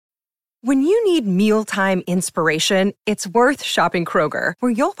When you need mealtime inspiration, it's worth shopping Kroger,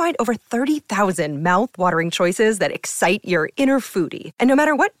 where you'll find over 30,000 mouth-watering choices that excite your inner foodie. And no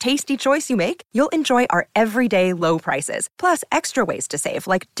matter what tasty choice you make, you'll enjoy our everyday low prices, plus extra ways to save,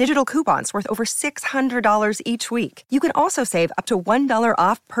 like digital coupons worth over $600 each week. You can also save up to $1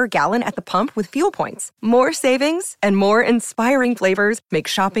 off per gallon at the pump with fuel points. More savings and more inspiring flavors make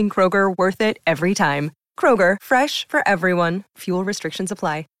shopping Kroger worth it every time. Kroger, fresh for everyone. Fuel restrictions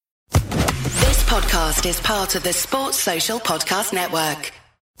apply. This podcast is part of the Sports Social Podcast Network.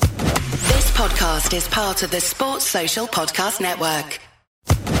 This podcast is part of the Sports Social Podcast Network.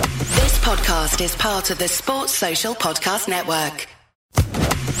 This podcast is part of the Sports Social Podcast Network.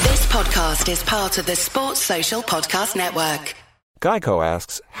 This podcast is part of the Sports Social Podcast Network. Geico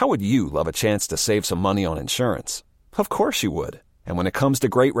asks, how would you love a chance to save some money on insurance? Of course you would. And when it comes to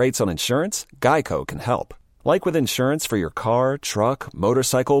great rates on insurance, Geico can help. Like with insurance for your car, truck,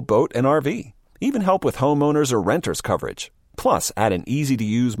 motorcycle, boat, and RV. Even help with homeowners or renters coverage. Plus, add an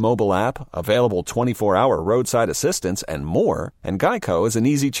easy-to-use mobile app, available 24-hour roadside assistance, and more, and Geico is an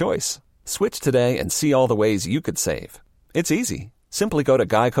easy choice. Switch today and see all the ways you could save. It's easy. Simply go to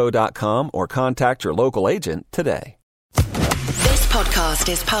geico.com or contact your local agent today. This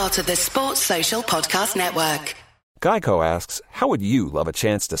podcast is part of the Sports Social Podcast Network. Geico asks, how would you love a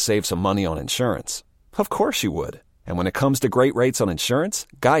chance to save some money on insurance? Of course you would. And when it comes to great rates on insurance,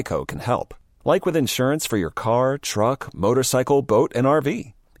 Geico can help. Like with insurance for your car, truck, motorcycle, boat, and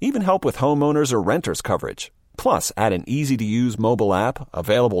RV. Even help with homeowners or renters coverage. Plus, add an easy-to-use mobile app,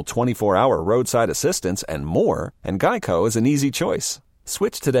 available 24-hour roadside assistance, and more, and Geico is an easy choice.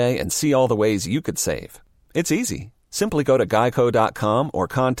 Switch today and see all the ways you could save. It's easy. Simply go to geico.com or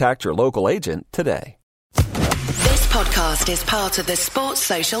contact your local agent today. This podcast is part of the Sports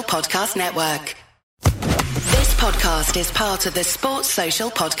Social Podcast Network. This podcast is part of the Sports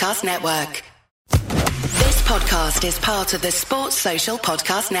Social Podcast Network. This podcast is part of the Sports Social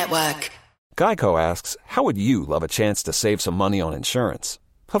Podcast Network. Geico asks, how would you love a chance to save some money on insurance?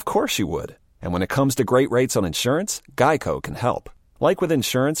 Of course you would. And when it comes to great rates on insurance, Geico can help. Like with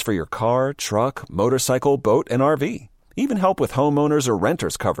insurance for your car, truck, motorcycle, boat, and RV. Even help with homeowners or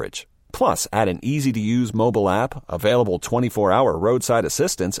renters coverage. Plus, add an easy-to-use mobile app, available 24-hour roadside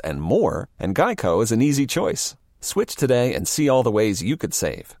assistance, and more, and Geico is an easy choice. Switch today and see all the ways you could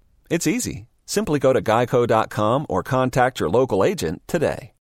save. It's easy. Simply go to geico.com or contact your local agent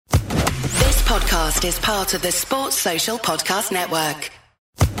today. This podcast is part of the Sports Social Podcast Network.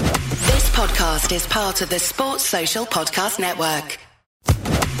 This podcast is part of the Sports Social Podcast Network.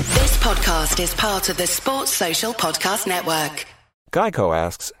 This podcast is part of the Sports Social Podcast Network. Geico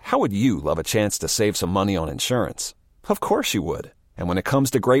asks, how would you love a chance to save some money on insurance? Of course you would. And when it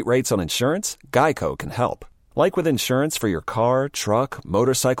comes to great rates on insurance, Geico can help. Like with insurance for your car, truck,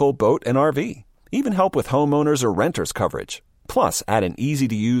 motorcycle, boat, and RV. Even help with homeowners or renters coverage. Plus, add an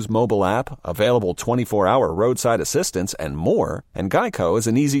easy-to-use mobile app, available 24-hour roadside assistance, and more, and Geico is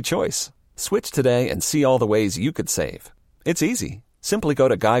an easy choice. Switch today and see all the ways you could save. It's easy. Simply go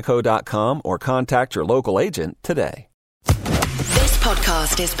to geico.com or contact your local agent today. This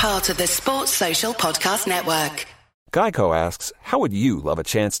podcast is part of the Sports Social Podcast Network. Geico asks, how would you love a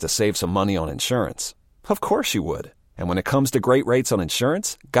chance to save some money on insurance? Of course you would. And when it comes to great rates on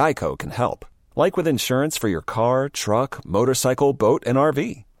insurance, Geico can help. Like with insurance for your car, truck, motorcycle, boat, and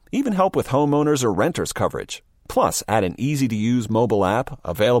RV. Even help with homeowners or renters coverage. Plus, add an easy-to-use mobile app,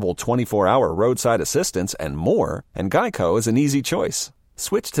 available 24-hour roadside assistance, and more, and Geico is an easy choice.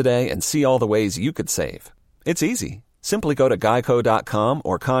 Switch today and see all the ways you could save. It's easy. Simply go to geico.com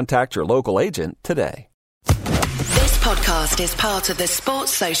or contact your local agent today. This podcast is part of the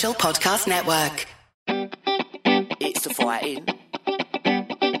Sports Social Podcast Network. It's the fighting.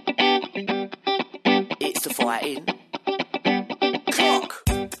 It's the fighting. Cock.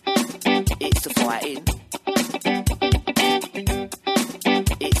 It's the fighting.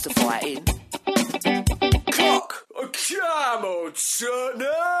 It's the fighting. Cock. Come on, son.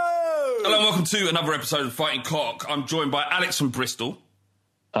 No. Hello and welcome to another episode of Fighting Cock. I'm joined by Alex from Bristol.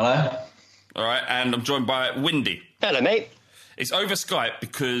 Hello. All right, and I'm joined by Windy. Hello, mate. It's over Skype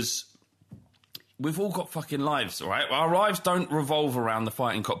because we've all got fucking lives, all right? Our lives don't revolve around the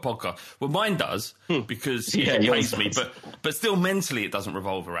Fighting Cock podcast. Well, mine does, because it pays me, but still mentally it doesn't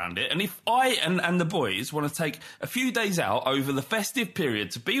revolve around it. And if I and the boys want to take a few days out over the festive period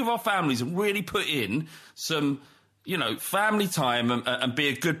to be with our families and really put in some, you know, family time and be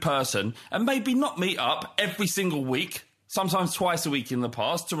a good person and maybe not meet up every single week, sometimes twice a week in the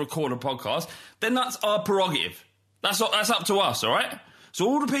past, to record a podcast, then that's our prerogative. That's up to us, all right? So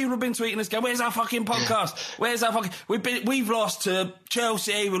all the people who've been tweeting us going, where's our fucking podcast? Where's our fucking... We've lost to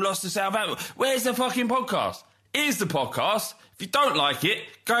Chelsea, we've lost to Southampton. Where's the fucking podcast? Here's the podcast. If you don't like it,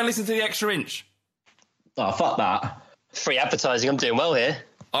 go and listen to the Extra Inch. Oh, fuck that. Free advertising, I'm doing well here.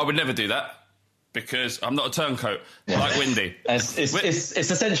 I would never do that because I'm not a turncoat like Windy. It's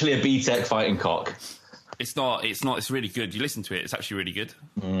essentially a B-Tech fighting cock. It's not. It's really good. You listen to it, it's actually really good.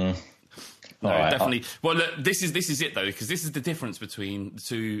 No, right, definitely. Well, look, this is it though, because this is the difference between the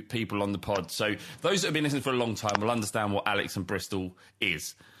two people on the pod. So those that have been listening for a long time will understand what Alex and Bristol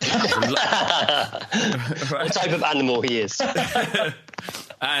is. What type of animal he is.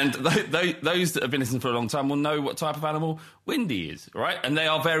 And those that have been listening for a long time will know what type of animal Windy is, right? And they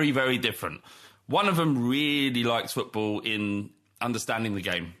are very, very different. One of them really likes football in understanding the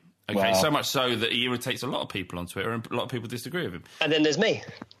game. Okay, so much so that he irritates a lot of people on Twitter, and a lot of people disagree with him. And then there's me.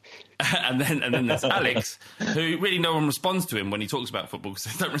 and then there's Alex, who really no one responds to him when he talks about football because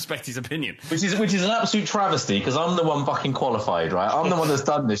they don't respect his opinion. Which is an absolute travesty, because I'm the one fucking qualified, right? I'm the one that's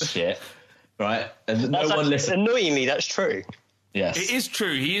done this shit, right? And no one listens. Annoyingly, that's true. Yes. It is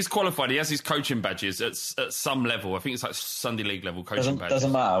true. He is qualified. He has his coaching badges at some level. I think it's like Sunday League level coaching badges.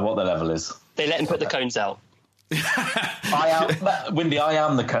 Doesn't matter what the level is. They let him put the cones out. Windy, I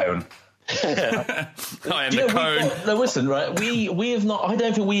am the cone. I am the cone. No, listen, right? We have not. I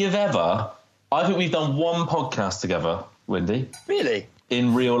don't think we have ever. I think we've done one podcast together, Windy. Really?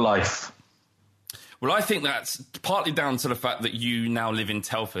 In real life. Well, I think that's partly down to the fact that you now live in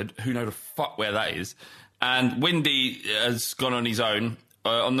Telford. Who know the fuck where that is? And Windy has gone on his own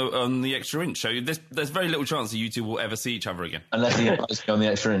on the Extra Inch. So there's very little chance that you two will ever see each other again. Unless he invites me on the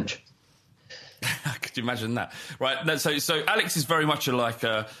Extra Inch. Could you imagine that? Right. So Alex is very much like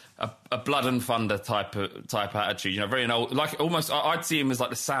a blood and thunder type attitude. You know, very old, like almost. I'd see him as like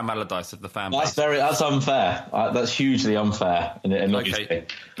the Sam Allardyce of the fan base. That's unfair. That's hugely unfair. Okay,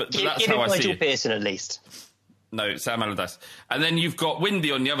 but that's how I see Nigel it. Pearson at least. No, Sam Allardyce. And then you've got Windy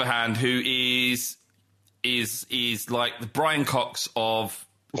on the other hand, who is like the Brian Cox of,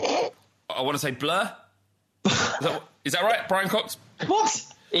 I want to say Blur. Is that right, Brian Cox? What?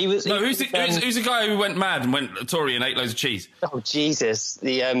 Who's the guy who went mad and went Tory and ate loads of cheese? Oh Jesus!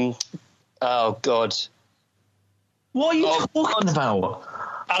 Oh God! What are you talking about?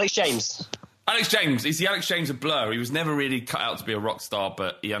 Alex James. Alex James. He's the Alex James of Blur. He was never really cut out to be a rock star,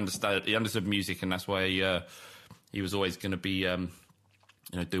 but he understood music, and that's why he was always going to be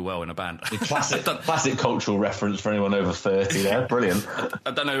do well in a band. Classic cultural reference for anyone over 30 there. Brilliant.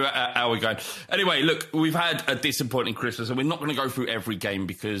 I don't know how we're going. Anyway, look, we've had a disappointing Christmas, and we're not going to go through every game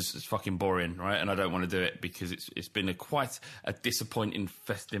because it's fucking boring, right? And I don't want to do it because it's been quite a disappointing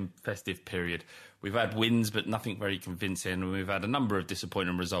festive period. We've had wins, but nothing very convincing, and we've had a number of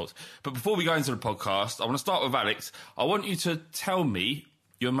disappointing results. But before we go into the podcast, I want to start with Alex. I want you to tell me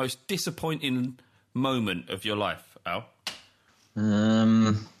your most disappointing moment of your life, Al.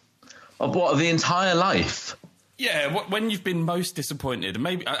 Of the entire life? Yeah, when you've been most disappointed,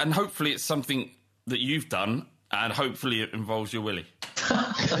 and hopefully it's something that you've done, and hopefully it involves your willy.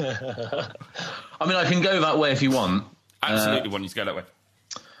 I mean, I can go that way if you want. Absolutely want you to go that way.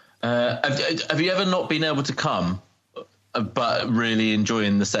 Have you ever not been able to come, but really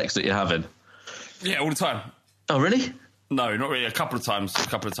enjoying the sex that you're having? Yeah, all the time. Oh, really? No, not really. A couple of times,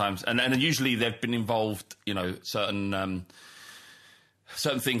 and usually they've been involved.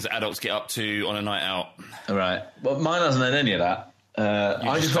 Certain things that adults get up to on a night out. All right. Well, mine hasn't had any of that.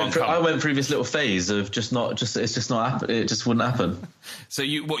 I went through this little phase of it's just not happen. It just wouldn't happen. So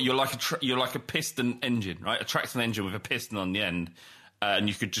you're like a piston engine, right? A traction engine with a piston on the end, and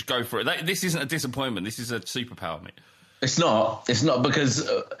you could just go for it. This isn't a disappointment. This is a superpower, mate. It's not because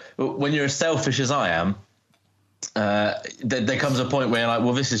when you're as selfish as I am, there comes a point where you're like,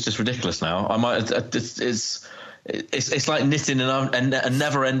 well, this is just ridiculous now. I might. It's like knitting a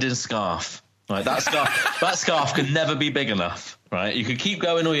never-ending scarf. Right, that scarf can never be big enough. Right, you can keep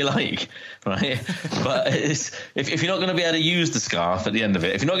going all you like. Right, but if you're not going to be able to use the scarf at the end of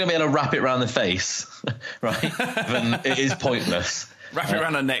it, if you're not going to be able to wrap it around the face, right, then it is pointless. Wrap it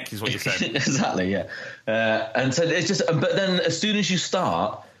around her neck is what you said. Exactly, yeah. And so it's just. But then as soon as you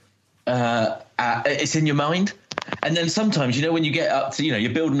start, it's in your mind. And then sometimes, when you get up to,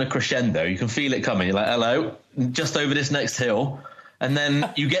 you're building a crescendo, you can feel it coming. You're like, hello, just over this next hill. And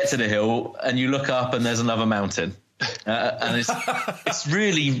then you get to the hill and you look up and there's another mountain. And it's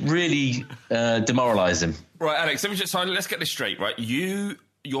really, really demoralising. Right, Alex, let's get this straight, right?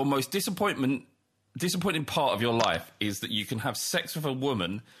 Your most disappointing part of your life is that you can have sex with a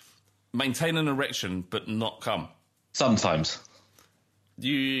woman, maintain an erection, but not come. Sometimes.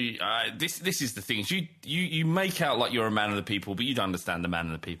 This is the thing. You make out like you're a man of the people, but you don't understand the man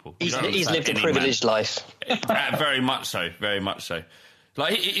of the people. He's lived a privileged life. Very much so. Very much so.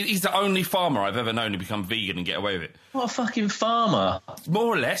 Like he's the only farmer I've ever known to become vegan and get away with it. What a fucking farmer! More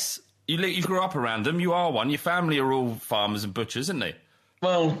or less. You grew up around them. You are one. Your family are all farmers and butchers, aren't they?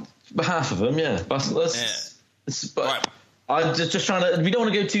 Well, half of them, yeah. But Right. I'm just trying to. We don't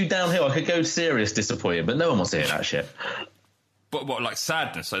want to go too downhill. I could go serious disappointed, but no one wants to hear that shit. But what, like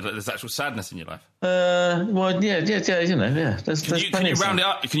sadness? So there's actual sadness in your life? Well, yeah. You know, yeah. Can you round it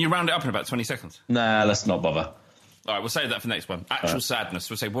up? Can you round it up in about 20 seconds? Nah, let's not bother. All right, we'll save that for next one. Actual sadness.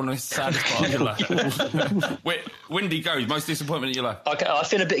 We'll say one of the saddest part of your life. Windy, go. Most disappointment in your life. Okay, I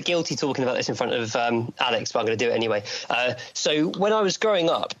feel a bit guilty talking about this in front of Alex, but I'm going to do it anyway. So when I was growing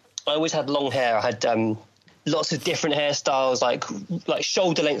up, I always had long hair. I had lots of different hairstyles, like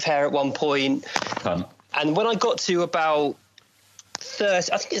shoulder-length hair at one point. And when I got to about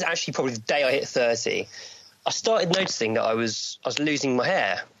 30, I think it's actually probably the day I hit 30, I started noticing that I was losing my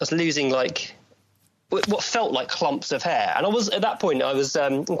hair. I was losing, like, what felt like clumps of hair. And at that point, I was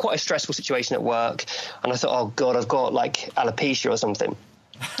in quite a stressful situation at work. And I thought, oh, God, I've got, like, alopecia or something.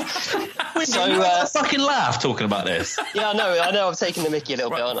 So fucking laugh talking about this. Yeah, I know. I'm taking the mickey a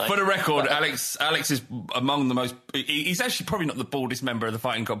little bit, aren't I? For the record, Alex is among the most. He's actually probably not the baldest member of the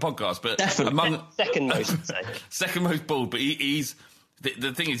Fighting Cock podcast, but definitely among second most. I'd say. Second most bald. But he's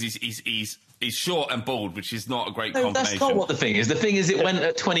the thing is he's short and bald, which is not a great combination. That's not what the thing is. The thing is, it went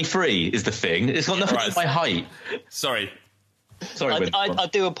at 23. Is the thing? It's got nothing to do with my height. Sorry, I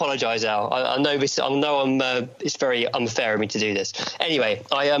do apologise, Al. I know this. I know it's very unfair of me to do this. Anyway,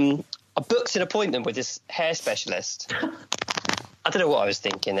 I booked an appointment with this hair specialist. I don't know what I was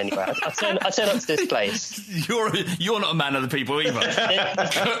thinking. Anyway, I turned up to this place. You're not a man of the people either.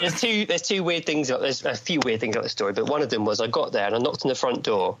 There's two weird things. There's a few weird things about the story, but one of them was I got there and I knocked on the front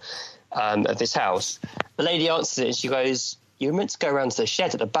door of this house. The lady answered it and she goes, "You're meant to go around to the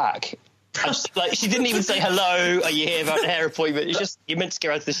shed at the back." Like, she didn't even say hello. Are you here about a hair appointment? It's just you're meant to go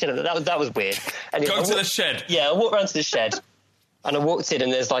around to the shed. That was weird. Anyway, go to the shed. Yeah, I walked around to the shed, and I walked in,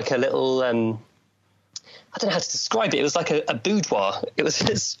 and there's like a little. I don't know how to describe it. It was like a boudoir. It was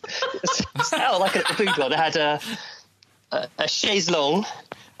like a boudoir. They had a chaise longue.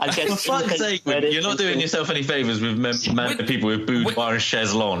 For fuck's sake, you're not doing yourself any favours with people with boudoir and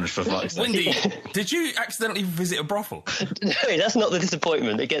chaise lounge, for fuck's sake. Wendy, did you accidentally visit a brothel? No, that's not the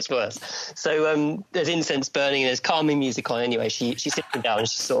disappointment. It gets worse. So there's incense burning and there's calming music on anyway. She's sitting down and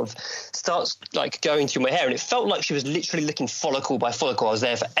she sort of starts like going through my hair, and it felt like she was literally looking follicle by follicle. I was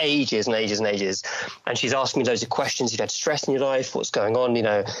there for ages and ages and ages. And she's asking me loads of questions. You've had stress in your life. What's going on? You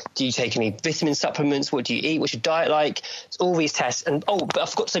know, do you take any vitamin supplements? What do you eat? What's your diet like? It's all these tests. And but I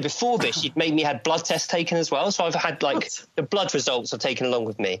forgot to say before this, she'd made me had blood tests taken as well. So I've had like the blood results I've taken along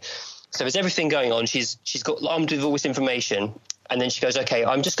with me. So there's everything going on. She's got armed with all this information. And then she goes, okay,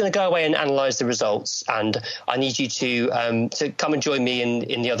 I'm just going to go away and analyse the results, and I need you to come and join me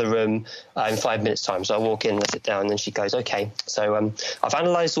in the other room in 5 minutes' time. So I walk in and I sit down, and then she goes, okay. So I've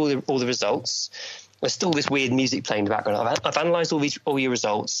analysed all the results. There's still this weird music playing in the background. I've analysed all your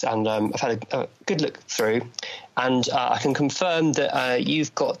results, and I've had a good look through, and I can confirm that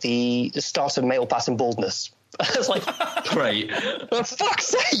you've got the start of male pattern baldness. I was like, great. For fuck's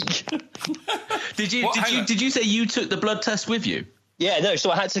sake! Did you say you took the blood test with you? Yeah, no. So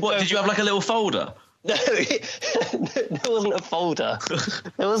I had to. What, did you have like a little folder? No, there wasn't a folder.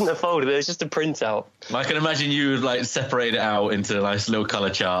 There wasn't a folder. There was just a printout. I can imagine you would like separate it out into nice little colour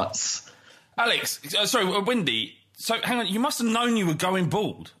charts. Alex, sorry, Wendy. So hang on, you must have known you were going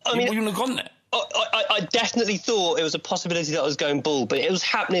bald. You wouldn't have gone there. I definitely thought it was a possibility that I was going bald, but it was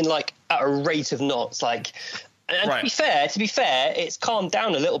happening like at a rate of knots. Like, and right. To be fair, it's calmed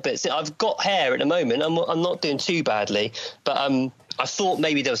down a little bit. So I've got hair at the moment. I'm not doing too badly, but I thought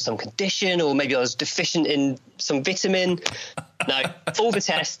maybe there was some condition, or maybe I was deficient in some vitamin. No, all the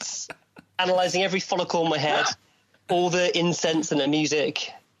tests, analysing every follicle on my head, all the incense and the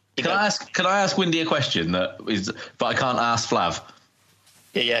music. Can I ask Wendy a question but I can't ask Flav?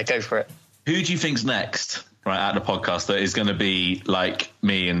 Yeah, go for it. Who do you think's next, right, at the podcast that is going to be like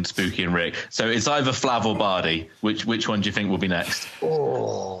me and Spooky and Rick? So it's either Flav or Bardi. Which one do you think will be next?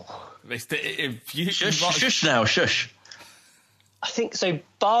 Oh, shush now, shush. I think so.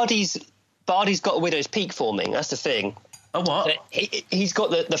 Bardi's got a widow's peak forming. That's the thing. Oh, what? He's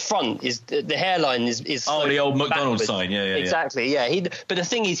got the front is the hairline is the old McDonald's sign. Yeah, exactly. Yeah. But the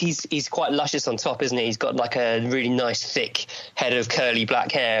thing is, he's quite luscious on top, isn't he? He's got like a really nice thick head of curly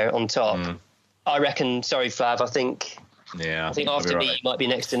black hair on top. I reckon. Sorry, Flav. I think after me, you might be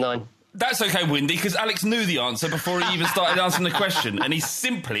next in line. That's okay, Windy, because Alex knew the answer before he even started answering the question, and he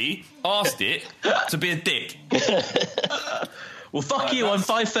simply asked it to be a dick. Well, fuck you. I'm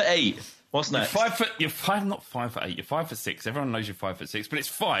 5'8". What's next? Not 5'8". You're 5'6". Everyone knows you're 5'6", but it's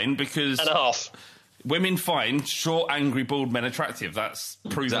fine because and a half. Women find short, angry, bald men attractive. That's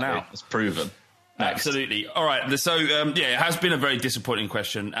proven out. It's proven. Next. Absolutely. All right. So, it has been a very disappointing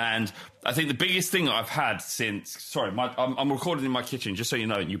question. And I think the biggest thing I've had since... Sorry, I'm recording in my kitchen, just so you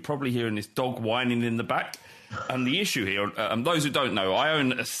know. And you're probably hearing this dog whining in the back. And the issue here, those who don't know, I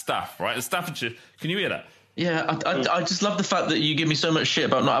own a staff, right? A Staffordshire... Can you hear that? Yeah, I just love the fact that you give me so much shit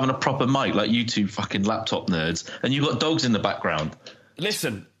about not having a proper mic like you two fucking laptop nerds. And you've got dogs in the background.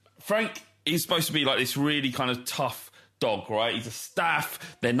 Listen, Frank is supposed to be like this really kind of tough... dog, right? He's a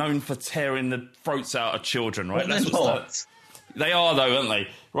staff. They're known for tearing the throats out of children, right? That's what they are, though, aren't they?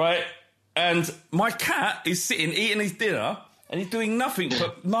 Right? And my cat is sitting eating his dinner, and he's doing nothing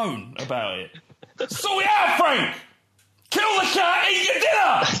but moan about it. Sort it out, Frank! Kill the cat, eat your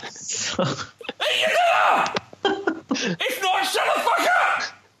dinner! Eat your dinner! If not, shut the fuck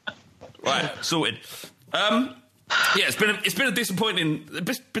up! Right, sorted. It's been a disappointing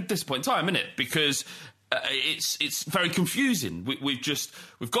time, isn't it? Because it's very confusing.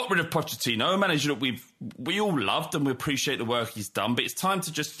 We've got rid of Pochettino, a manager that we all loved and we appreciate the work he's done. But it's time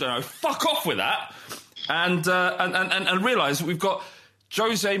to just fuck off with that and realise that we've got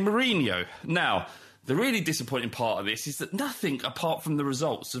Jose Mourinho. Now, the really disappointing part of this is that nothing apart from the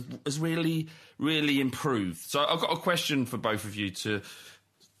results has really, really improved. So I've got a question for both of you to,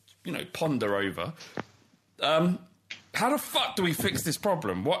 ponder over. How the fuck do we fix this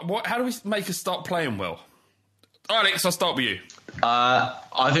problem? How do we make us start playing well? Alex, I'll start with you.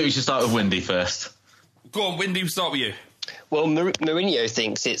 I think we should start with Windy first. Go on, Windy, we'll start with you. Well, Mourinho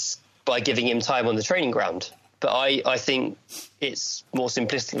thinks it's by giving him time on the training ground. But I think it's more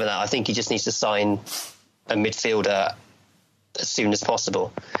simplistic than that. I think he just needs to sign a midfielder as soon as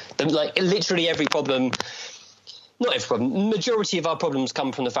possible. Literally every problem... Not every problem. Majority of our problems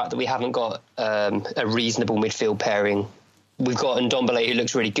come from the fact that we haven't got a reasonable midfield pairing. We've got Ndombele, who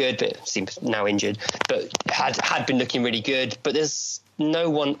looks really good, but seems now injured, but had been looking really good. But there's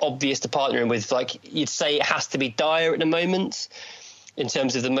no one obvious to partner him with. You'd say it has to be Dyer at the moment in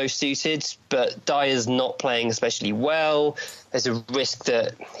terms of the most suited, but Dyer's not playing especially well. There's a risk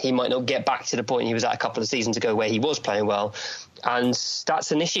that he might not get back to the point he was at a couple of seasons ago where he was playing well. And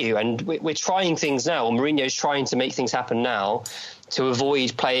that's an issue. And we're trying things now. Mourinho's trying to make things happen now to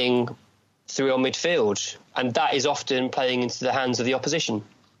avoid playing through our midfield. And that is often playing into the hands of the opposition.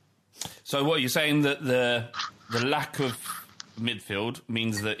 So what, you're saying that the lack of midfield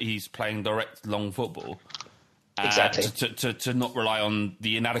means that he's playing direct long football? Exactly. To not rely on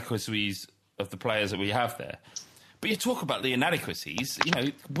the inadequacies of the players that we have there. But you talk about the inadequacies.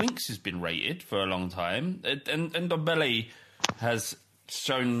 Winks has been rated for a long time. And Ndombele has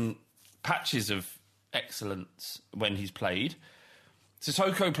shown patches of excellence when he's played.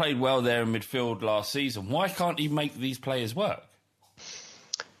 Sissoko played well there in midfield last season. Why can't he make these players work?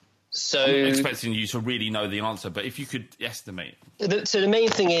 So I'm expecting you to really know the answer, but if you could estimate. So the main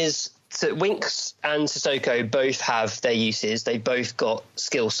thing is that Winks and Sissoko both have their uses. They've both got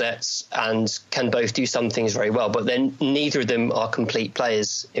skill sets and can both do some things very well, but then neither of them are complete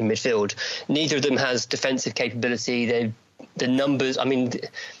players in midfield. Neither of them has defensive capability. The numbers,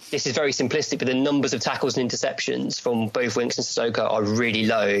 this is very simplistic, but the numbers of tackles and interceptions from both Winks and Sissoko are really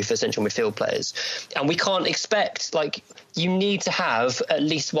low for central midfield players. And we can't expect, you need to have at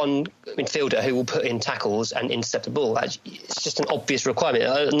least one midfielder who will put in tackles and intercept the ball. It's just an obvious requirement.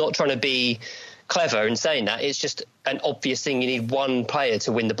 I'm not trying to be clever in saying that. It's just an obvious thing. You need one player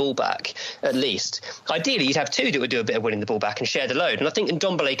to win the ball back, at least. Ideally, you'd have two that would do a bit of winning the ball back and share the load. And I think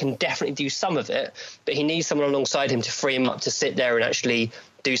Ndombele can definitely do some of it, but he needs someone alongside him to free him up to sit there and actually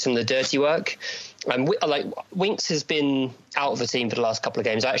do some of the dirty work. And Winks has been out of the team for the last couple of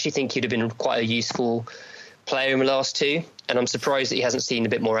games. I actually think he'd have been quite a useful player in the last two, and I'm surprised that he hasn't seen a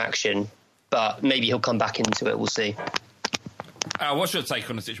bit more action, but maybe he'll come back into it. We'll see. What's your take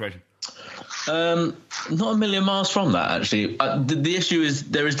on the situation? Not a million miles from that, actually. The issue is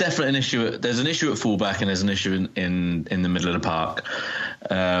there is definitely an issue. There's an issue at fullback and there's an issue in the middle of the park.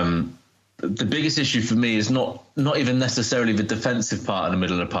 The biggest issue for me is not even necessarily the defensive part in the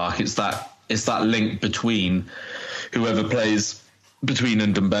middle of the park. It's that link between whoever plays between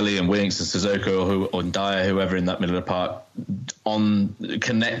Ndombele and Winks and Sissoko or Dyer, whoever in that middle of the park, on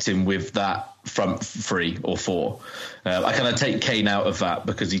connecting with that front three or four. I kind of take Kane out of that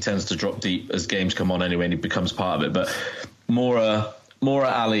because he tends to drop deep as games come on anyway and he becomes part of it. But Mora,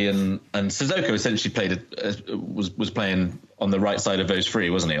 Ali and Sissoko essentially was playing on the right side of those three,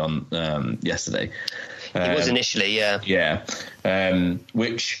 wasn't he, on yesterday? He was initially, yeah. Yeah,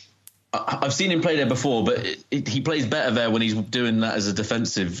 which I've seen him play there before, but he plays better there when he's doing that as a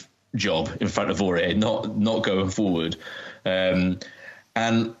defensive job in front of Aurier, not going forward. And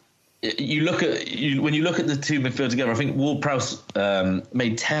you look at when you look at the two midfield together, I think Ward-Prowse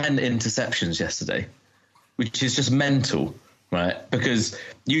made 10 interceptions yesterday, which is just mental, right? Because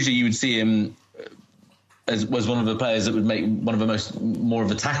usually you would see him as was one of the players that would make one of the more of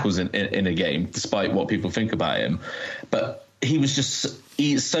the tackles in a game, despite what people think about him. But he was just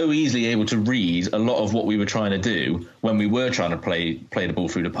so easily able to read a lot of what we were trying to do when we were trying to play the ball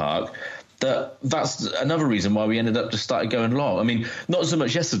through the park. That's another reason why we ended up just started going long. I mean, not so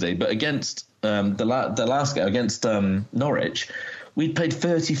much yesterday, but against the last game against Norwich, we played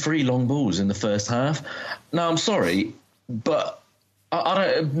 33 long balls in the first half. Now, I'm sorry, but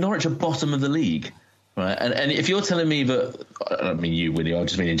Norwich are bottom of the league, right? And if you're telling me that, I don't mean you, Willie, I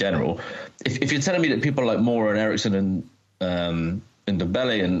just mean in general, if you're telling me that people like Moura and Ericsson and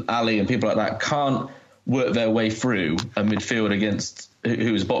Dembele and Ali and people like that can't work their way through a midfield against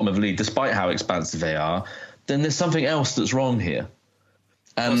who is bottom of the league, despite how expansive they are, then there's something else that's wrong here.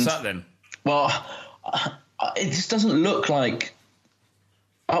 And, what's that then? Well, it just doesn't look like...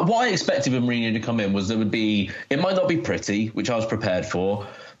 what I expected with Mourinho to come in was it might not be pretty, which I was prepared for,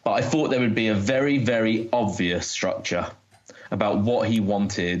 but I thought there would be a very, very obvious structure about what he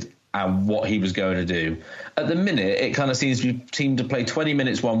wanted and what he was going to do. At the minute, it kind of seems to play 20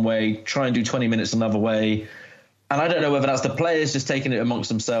 minutes one way, try and do 20 minutes another way. And I don't know whether that's the players just taking it amongst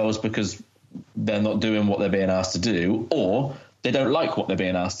themselves because they're not doing what they're being asked to do, or they don't like what they're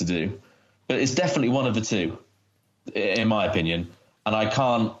being asked to do. But it's definitely one of the two, in my opinion. And I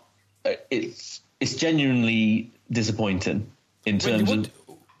can't... It's genuinely disappointing in terms of...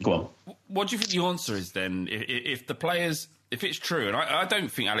 Go on. What do you think the answer is then? If the players... If it's true, and I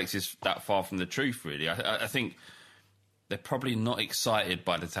don't think Alex is that far from the truth, really. I think they're probably not excited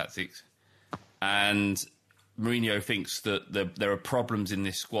by the tactics. And Mourinho thinks that there are problems in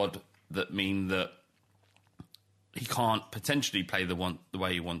this squad that mean that he can't potentially play the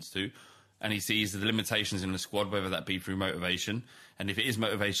way he wants to. And he sees the limitations in the squad, whether that be through motivation. And if it is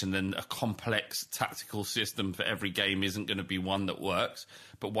motivation, then a complex tactical system for every game isn't going to be one that works,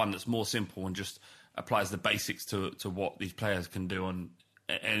 but one that's more simple and just applies the basics to what these players can do on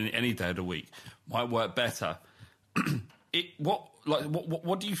any day of the week. Might work better.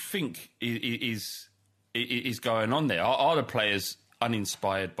 What do you think is going on there? Are the players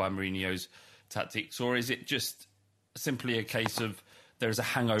uninspired by Mourinho's tactics, or is it just simply a case of there is a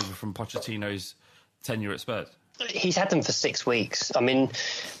hangover from Pochettino's tenure at Spurs? He's had them for 6 weeks. I mean,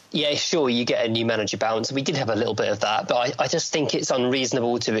 yeah, sure, you get a new manager bounce. We did have a little bit of that, but I just think it's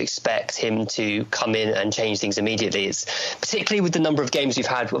unreasonable to expect him to come in and change things immediately. It's particularly with the number of games we've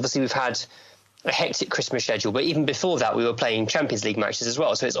had. Obviously, we've had a hectic Christmas schedule, but even before that, we were playing Champions League matches as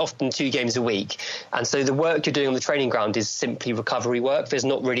well. So it's often 2 games a week. And so the work you're doing on the training ground is simply recovery work. There's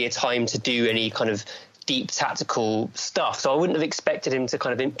not really a time to do any kind of deep tactical stuff. So I wouldn't have expected him to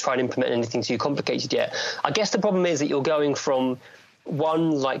kind of try and implement anything too complicated yet. I guess the problem is that you're going from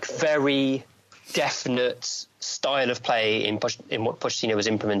one like very definite style of play in what Pochettino was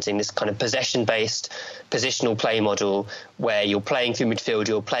implementing, this kind of possession-based positional play model where you're playing through midfield,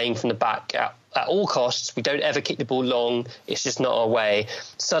 you're playing from the back at all costs. We don't ever kick the ball long. It's just not our way.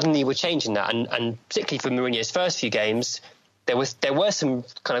 Suddenly we're changing that. And particularly for Mourinho's first few games, there were some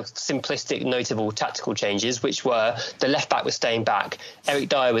kind of simplistic, notable tactical changes, which were the left back was staying back, Eric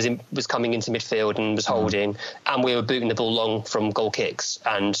Dyer was coming into midfield and was holding, and we were booting the ball long from goal kicks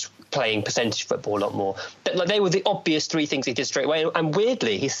and playing percentage football a lot more. Like, they were the obvious 3 things he did straight away. And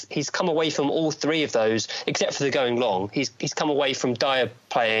weirdly, he's come away from all 3 of those, except for the going long. He's come away from Dyer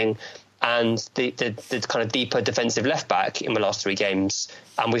playing and the kind of deeper defensive left back in the last 3 games,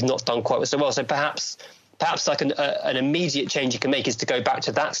 and we've not done quite so well. So perhaps like an immediate change you can make is to go back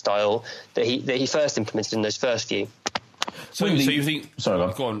to that style that he first implemented in those first few. So you think?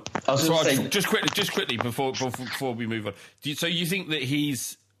 Sorry, go on. I was just quickly before we move on. So you think that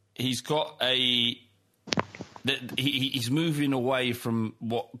he's got he's moving away from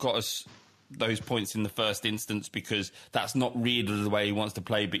what got us those points in the first instance because that's not really the way he wants to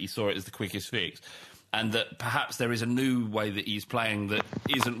play, but he saw it as the quickest fix. And that perhaps there is a new way that he's playing that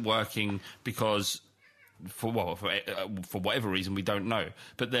isn't working because for whatever reason we don't know,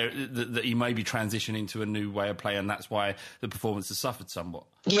 but that he may be transitioning to a new way of play, and that's why the performance has suffered somewhat.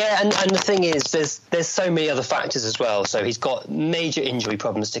 Yeah, and the thing is, there's so many other factors as well. So he's got major injury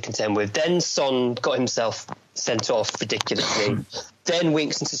problems to contend with. Then Son got himself sent off ridiculously. Then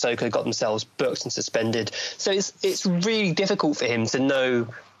Winks and Sissoko got themselves booked and suspended. So it's really difficult for him to know,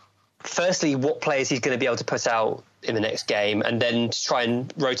 firstly, what players he's going to be able to put out in the next game, and then to try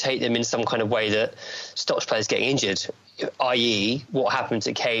and rotate them in some kind of way that stops players getting injured, i.e. what happened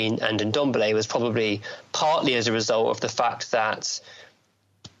to Kane and Ndombele was probably partly as a result of the fact that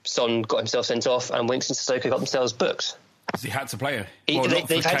Son got himself sent off and Winks and Sissoko got themselves booked. He had to play.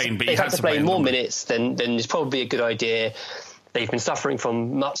 They've had to play more minutes than is probably a good idea. They've been suffering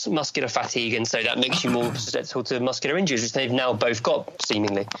from muscular fatigue, and so that makes you more susceptible to muscular injuries, which they've now both got,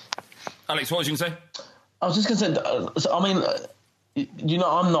 seemingly. Alex, what was you going to say? I was just going to say, I mean, you know,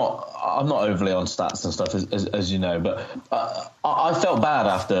 I'm not overly on stats and stuff, as you know, but I felt bad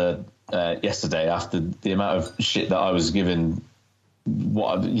after yesterday, after the amount of shit that I was given.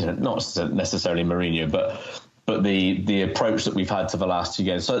 Not necessarily Mourinho, but the approach that we've had to the last 2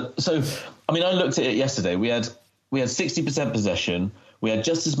 games. So I mean, I looked at it yesterday. We had 60% possession. We had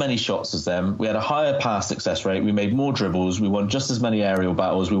just as many shots as them. We had a higher pass success rate. We made more dribbles. We won just as many aerial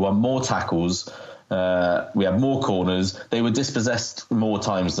battles. We won more tackles. We had more corners. They were dispossessed more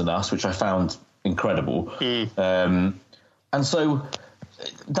times than us, which I found incredible. And so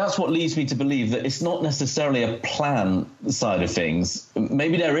that's what leads me to believe that it's not necessarily a plan side of things.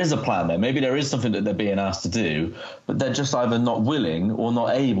 Maybe there is a plan there. Maybe there is something that they're being asked to do, but they're just either not willing or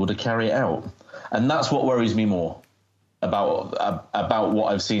not able to carry it out. And that's what worries me more about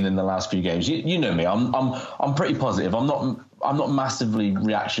what I've seen in the last few games. You know me. I'm pretty positive. I'm not massively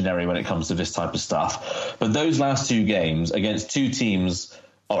reactionary when it comes to this type of stuff. But those last 2 games against 2 teams,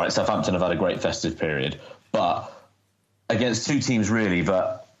 all right, Southampton have had a great festive period, but against 2 teams really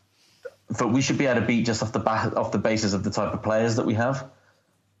that we should be able to beat just off the basis of the type of players that we have.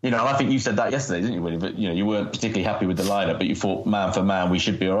 You know, I think you said that yesterday, didn't you, Willie? But, you know, you weren't particularly happy with the lineup, but you thought man for man we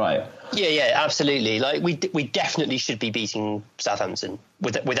should be all right. Yeah, absolutely. Like we definitely should be beating Southampton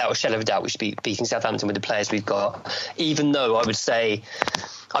without a shadow of a doubt. We should be beating Southampton with the players we've got. Even though I would say,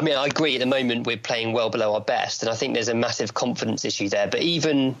 I mean, I agree. At the moment, we're playing well below our best, and I think there's a massive confidence issue there. But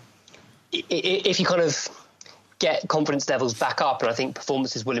even if you kind of get confidence levels back up, and I think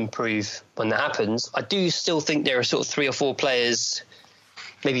performances will improve when that happens, I do still think there are sort of 3 or 4 players,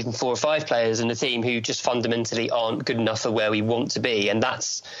 maybe even 4 or 5 players in the team who just fundamentally aren't good enough for where we want to be, and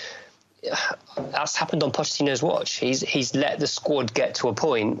that's happened on Pochettino's watch. He's let the squad get to a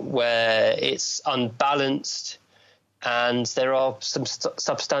point where it's unbalanced, and there are some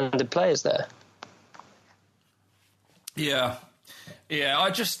substandard players there. Yeah.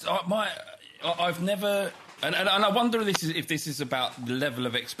 I've never. And I wonder if this is about the level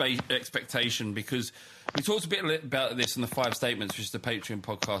of expectation, because we talked a bit about this in the 5 Statements, which is the Patreon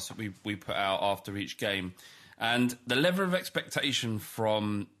podcast that we put out after each game. And the level of expectation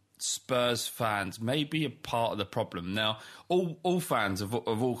from Spurs fans may be a part of the problem. Now, all fans of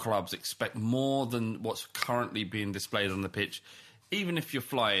all clubs expect more than what's currently being displayed on the pitch, even if you're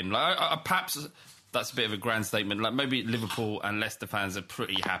flying. Like, perhaps that's a bit of a grand statement. Like, maybe Liverpool and Leicester fans are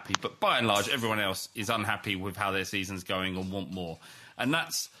pretty happy, but by and large, everyone else is unhappy with how their season's going and want more. And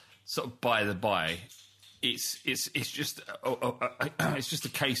that's sort of by the by. It's just a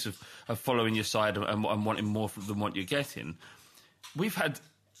case of following your side and wanting more than what you're getting. I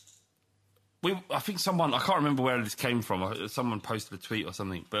think someone, I can't remember where this came from. Someone posted a tweet or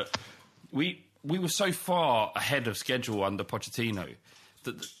something, but we were so far ahead of schedule under Pochettino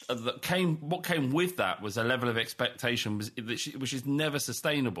what came with that was a level of expectation which is never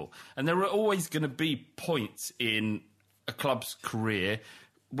sustainable. And there are always going to be points in a club's career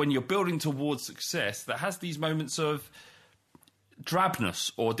when you're building towards success that has these moments of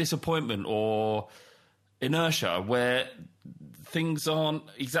drabness or disappointment or inertia where things aren't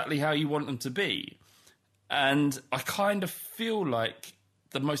exactly how you want them to be. And I kind of feel like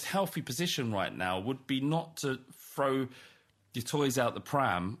the most healthy position right now would be not to throw your toys out the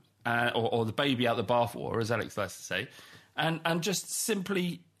pram or the baby out the bathwater, as Alex likes to say, and just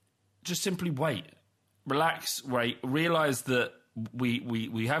simply wait, relax, wait, realise that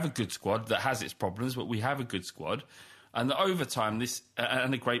we have a good squad that has its problems, but we have a good squad, and that over time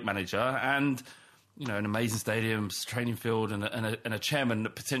and a great manager and, you know, an amazing stadium, training field, and a chairman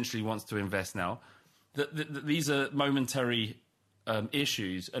that potentially wants to invest now, that these are momentary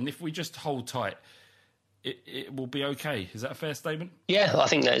issues, and if we just hold tight, it will be okay. Is that a fair statement? Yeah, I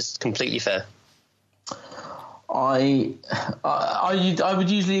think that is completely fair. I would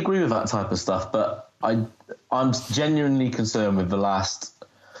usually agree with that type of stuff, but I'm genuinely concerned with the last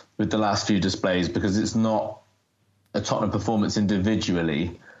few displays, because it's not a Tottenham performance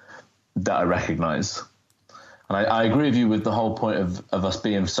individually that I recognise. And I agree with you with the whole point of us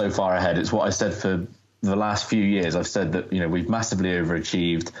being so far ahead. It's what I said for the last few years, I've said that we've massively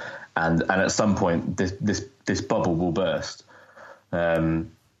overachieved, and at some point this bubble will burst,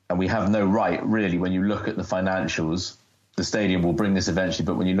 and we have no right really. When you look at the financials, the stadium will bring this eventually,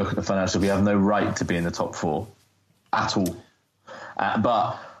 but when you look at the financials, we have no right to be in the top four at all.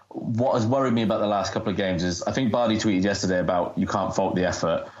 But what has worried me about the last couple of games is, I think Bardi tweeted yesterday about you can't fault the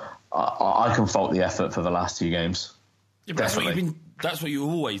effort. I can fault the effort for the last 2 games. Yeah, but that's what you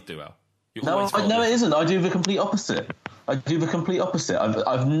always do, Al. No, it isn't. I do the complete opposite.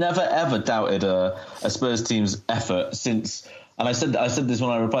 I've never ever doubted a Spurs team's effort since, and I said this when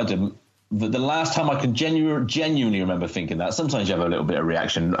I replied to him. The last time I can genuinely remember thinking that. Sometimes you have a little bit of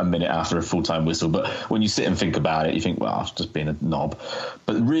reaction a minute after a full-time whistle, but when you sit and think about it, you think, well, I've just been a knob.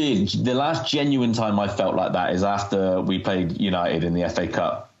 But really, the last genuine time I felt like that is after we played United in the FA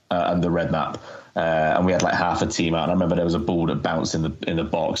Cup and the Redknapp, and we had like half a team out. And I remember there was a ball that bounced in the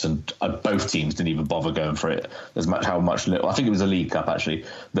box, and both teams didn't even bother going for it. How much little, I think it was a League Cup actually,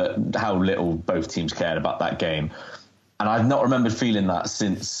 how little both teams cared about that game. And I've not remembered feeling that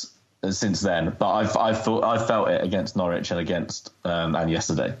since then, but I felt it against Norwich and against and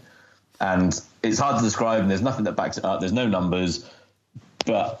yesterday, and it's hard to describe. And there's nothing that backs it up. There's no numbers,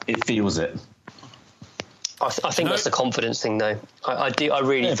 but it feels it. I think that's the confidence thing, though. I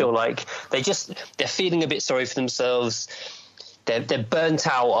really feel like they're feeling a bit sorry for themselves. They're burnt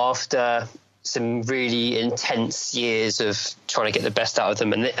out after some really intense years of trying to get the best out of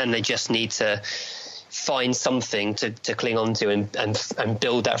them, and they just need to find something to cling on to and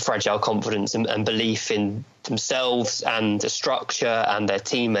build that fragile confidence and belief in themselves and the structure and their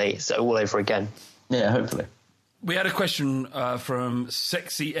teammates all over again. Yeah, hopefully. We had a question from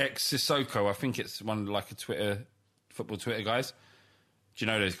Sexy X Sissoko. I think it's one like a football Twitter guys. Do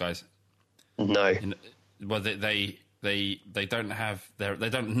you know those guys? No. Well, they don't have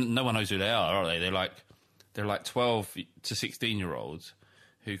no one knows who they are they? They're like 12 to 16-year-olds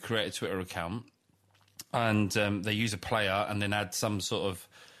who create a Twitter account. And they use a player and then add some sort of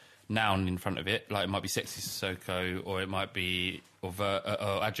noun in front of it, like it might be Sexy Sissoko, or it might be or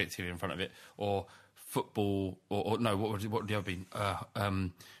adjective in front of it, or football, or no, what would the other be?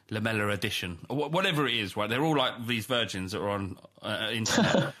 Lamella edition, or whatever it is. Right? They're all like these virgins that are on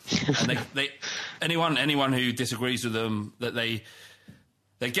internet, and they anyone who disagrees with them, that they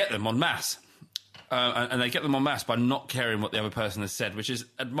get them en masse. And they get them en masse by not caring what the other person has said, which is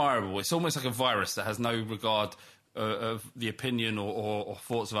admirable. It's almost like a virus that has no regard of the opinion or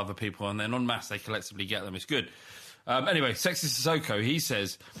thoughts of other people, and then en masse they collectively get them. It's good. Anyway, Sexy Sissoko, he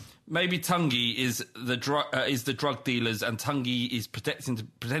says, maybe Tungi is the drug dealers and Tungi is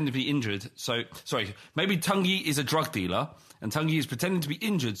pretending to be injured. Maybe Tungi is a drug dealer and Tungi is pretending to be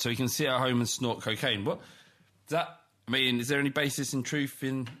injured so he can sit at home and snort cocaine. What? Is there any basis in truth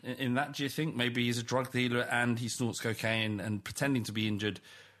in that, do you think? Maybe he's a drug dealer and he snorts cocaine and pretending to be injured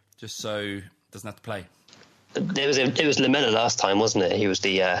just so he doesn't have to play. It was Lamella last time, wasn't it? He was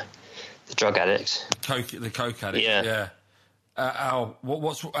the drug addict. The coke addict, yeah. Al,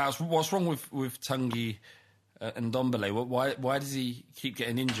 what's wrong with Tungi and Ndombele? Why does he keep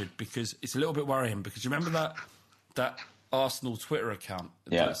getting injured? Because it's a little bit worrying, because you remember that Arsenal Twitter account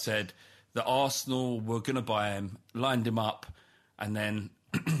that said that Arsenal were going to buy him, lined him up, and then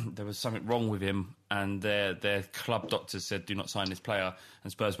there was something wrong with him, and their club doctors said, do not sign this player,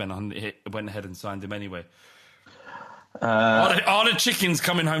 and Spurs went ahead and signed him anyway. Are the chickens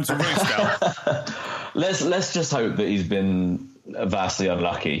coming home to roost now? Let's just hope that he's been vastly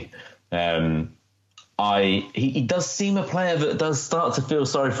unlucky. He does seem a player that does start to feel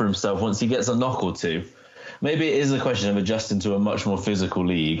sorry for himself once he gets a knock or two. Maybe it is a question of adjusting to a much more physical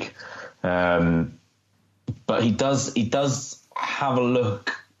league. But he does have a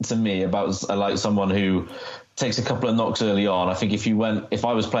look to me about like someone who takes a couple of knocks early on. I think if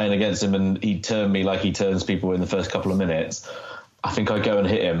I was playing against him and he turned me like he turns people in the first couple of minutes, I think I'd go and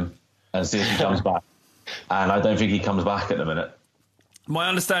hit him and see if he comes back. And I don't think he comes back at the minute. My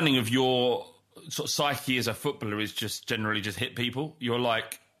understanding of your sort of psyche as a footballer is just generally just hit people. You're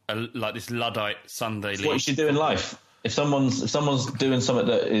like this Luddite Sunday league. What you should do in life. If someone's doing something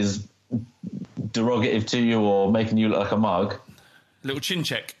that is derogative to you or making you look like a mug, little chin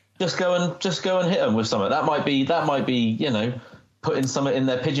check. Just go and hit them with something. That might be putting something in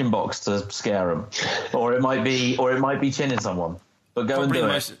their pigeon box to scare them, or it might be chinning someone. But go and do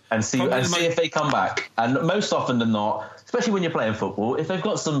it and see if they come back. And most often than not, especially when you're playing football, if they've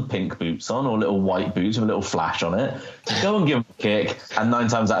got some pink boots on or little white boots with a little flash on it, go and give them a kick. And 9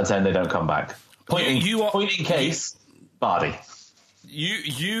 times out of 10 they don't come back. Point in case, Bardi.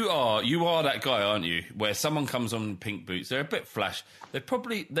 You are that guy, aren't you? Where someone comes on in pink boots, they're a bit flash. They're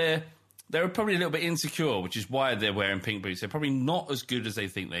they're probably a little bit insecure, which is why they're wearing pink boots. They're probably not as good as they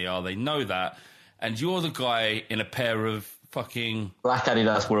think they are. They know that. And you're the guy in a pair of fucking... Black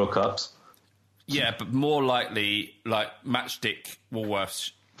Adidas World Cups. Yeah, but more likely, like, Matchstick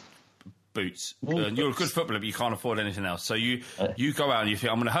Woolworths boots. And you're a good footballer, but you can't afford anything else. So you go out and you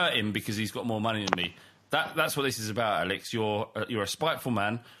think, I'm going to hurt him because he's got more money than me. That's what this is about, Alex. You're a spiteful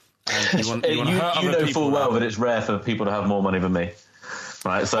man. And you want to hurt other people. You know full well that it's rare for people to have more money than me.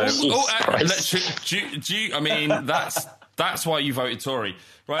 Right, so... I mean, that's why you voted Tory.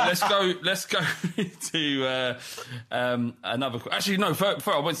 Right, let's go to another... Actually, no, first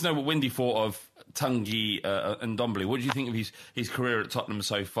I want to know what Windy thought of Tungi and Ndombele. What do you think of his career at Tottenham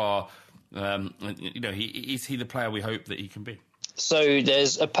so far? Is he the player we hope that he can be? So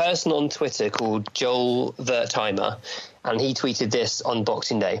there's a person on Twitter called Joel the Timer, and he tweeted this on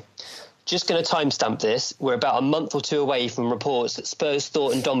Boxing Day. Just going to timestamp this. We're about a month or two away from reports that Spurs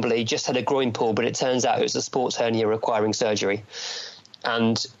thought Ndombele just had a groin pull, but it turns out it was a sports hernia requiring surgery.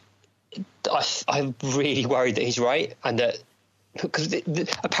 And I'm really worried that he's right, and that because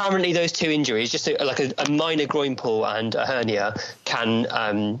apparently those two injuries, just a minor groin pull and a hernia,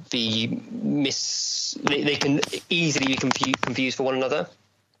 can be they can easily be confused for one another.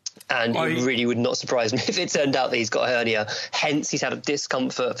 And it really would not surprise me if it turned out that he's got a hernia. Hence, he's had a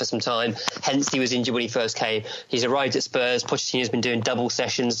discomfort for some time. Hence, he was injured when he first came. He's arrived at Spurs. Pochettino's been doing double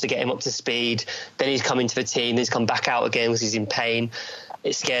sessions to get him up to speed. Then he's come into the team. Then he's come back out again because he's in pain.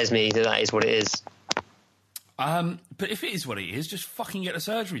 It scares me that is what it is. But if it is what it is, just fucking get the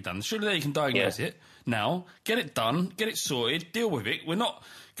surgery done. Surely they can diagnose it now. Get it done. Get it sorted. Deal with it. We're not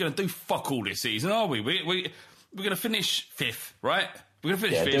going to do fuck all this season, are we? We're going to finish 5th, right? We're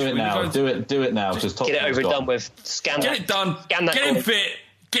going to finish 5th. Do it now. Do it now. Just get it over and done with. Get it done. Get him fit.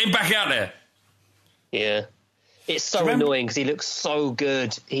 Get him back out there. Yeah. It's so annoying because he looks so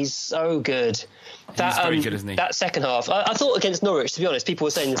good. He's so good. He's very good, isn't he? That second half, I thought against Norwich, to be honest, people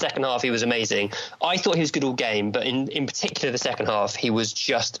were saying the second half he was amazing. I thought he was good all game, but in particular the second half, he was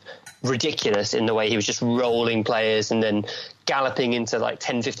just ridiculous in the way he was just rolling players and then galloping into like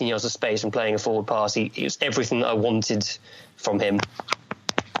 10, 15 yards of space and playing a forward pass. He was everything that I wanted from him.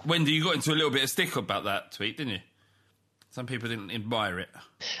 Wendy, you got into a little bit of stick about that tweet, didn't you? Some people didn't admire it.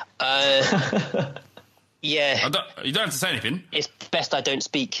 Yeah. You don't have to say anything. It's best I don't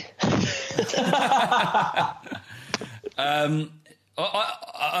speak.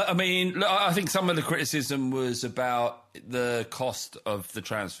 I mean, look, I think some of the criticism was about the cost of the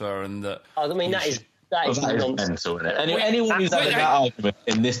transfer and that... I mean, that is nonsense. Anyone who's having that argument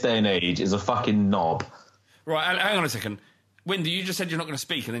in this day and age is a fucking knob. Right, hang on a second. Wendy, you just said you're not going to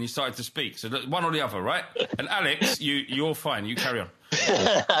speak and then you started to speak. So one or the other, right? And Alex, you're fine. You carry on.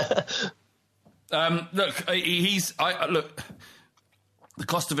 Look, the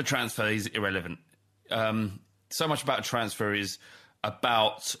cost of a transfer is irrelevant. So much about a transfer is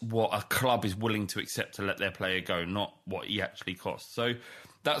about what a club is willing to accept to let their player go, not what he actually costs. So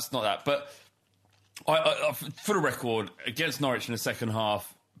that's not that. But for the record, against Norwich in the second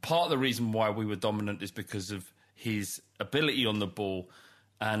half, part of the reason why we were dominant is because of his ability on the ball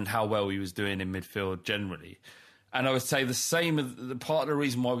and how well he was doing in midfield generally. And I would say the same, the part of the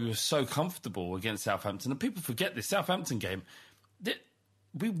reason why we were so comfortable against Southampton, and people forget this Southampton game,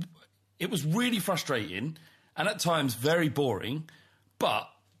 it was really frustrating and at times very boring, but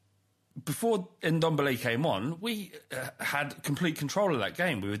before Ndombele came on, we had complete control of that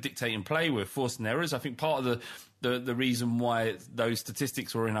game. We were dictating play, we were forcing errors. I think part of the reason why those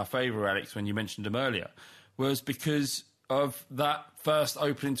statistics were in our favour, Alex, when you mentioned them earlier, was because of that first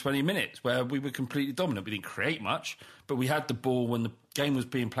opening 20 minutes where we were completely dominant. We didn't create much, but we had the ball when the game was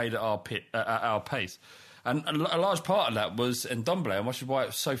being played at our pace. And a large part of that was Ndombele, which is why it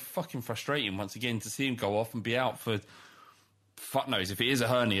was so fucking frustrating once again to see him go off and be out for, fuck knows, if it is a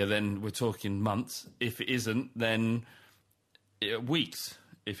hernia, then we're talking months. If it isn't, then weeks.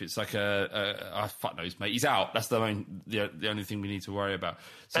 If it's like fuck knows, mate, he's out. That's the only thing we need to worry about.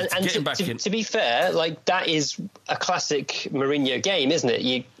 So to be fair, like that is a classic Mourinho game, isn't it?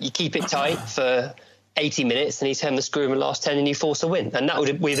 You keep it tight for 80 minutes, and he turn the screw in the last 10, and you force a win, and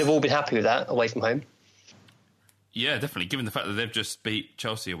we'd have all been happy with that away from home. Yeah, definitely. Given the fact that they've just beat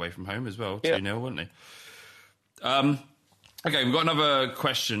Chelsea away from home as well, 2-0, weren't they? Okay, we've got another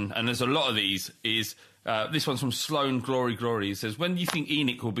question, and there's a lot of these. This one's from Sloan Glory. He says, when do you think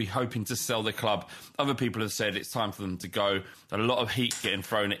ENIC will be hoping to sell the club? Other people have said it's time for them to go. A lot of heat getting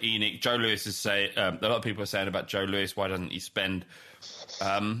thrown at ENIC. Joe Lewis is saying, a lot of people are saying about Joe Lewis, why doesn't he spend?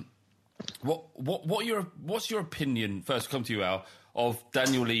 What's your opinion, first come to you, Al, of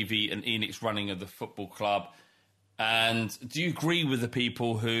Daniel Levy and ENIC's running of the football club? And do you agree with the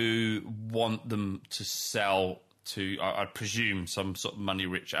people who want them to sell to, I presume, some sort of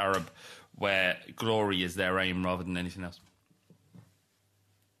money-rich Arab where glory is their aim rather than anything else?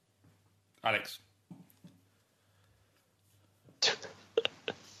 Alex?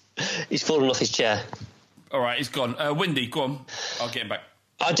 He's fallen off his chair. All right, he's gone. Windy, go on. I'll get him back.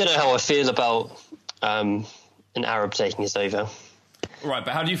 I don't know how I feel about an Arab taking us over. Right,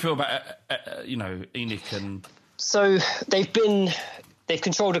 but how do you feel about, ENIC and... So they've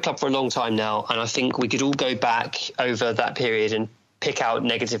controlled the club for a long time now, and I think we could all go back over that period and pick out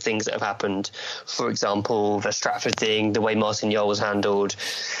negative things that have happened. For example, the Stratford thing, the way Martin Jol was handled,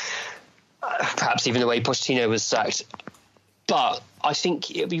 perhaps even the way Pochettino was sacked. But I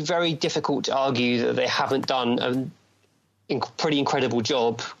think it would be very difficult to argue that they haven't done a pretty incredible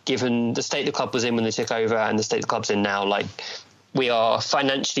job given the state the club was in when they took over and the state the club's in now. Like, we are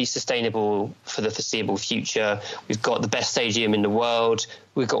financially sustainable for the foreseeable future. We've got the best stadium in the world.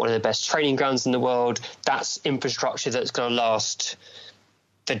 We've got one of the best training grounds in the world. That's infrastructure that's going to last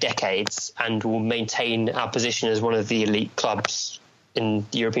for decades and will maintain our position as one of the elite clubs in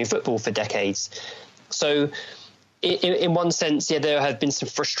European football for decades. So in one sense, yeah, there have been some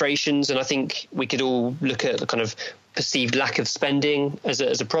frustrations, and I think we could all look at the kind of perceived lack of spending as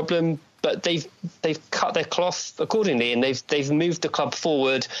a problem. But they've cut their cloth accordingly, and they've moved the club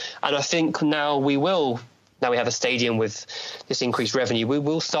forward. And I think now we have a stadium with this increased revenue, we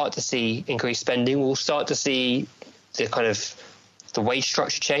will start to see increased spending. We'll start to see the wage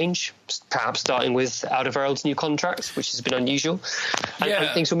structure change, perhaps starting with Alderweireld's new contracts, which has been unusual, and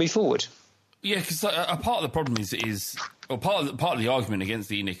things will move forward. Yeah, because a part of the problem is part of the argument against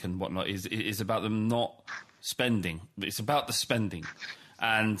the ENIC and whatnot is about them not spending. It's about the spending,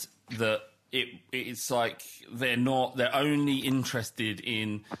 and that it's like they're only interested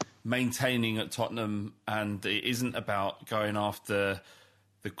in maintaining at Tottenham, and it isn't about going after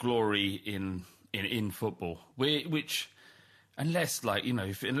the glory in football. Which, unless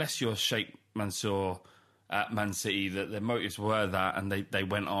you're Sheikh Mansour at Man City, that their motives were that, and they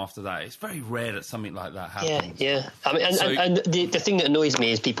went after that. It's very rare that something like that happens. Yeah. I mean, and the thing that annoys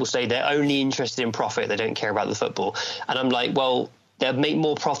me is people say they're only interested in profit. They don't care about the football. And I'm like, well, they'll make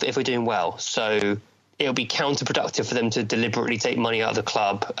more profit if we're doing well. So it'll be counterproductive for them to deliberately take money out of the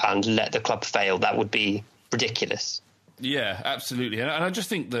club and let the club fail. That would be ridiculous. Yeah, absolutely. And I just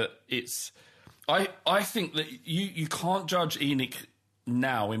think that I think that you can't judge ENIC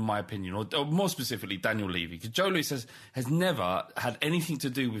now, in my opinion, or more specifically Daniel Levy, because Joe Lewis has never had anything to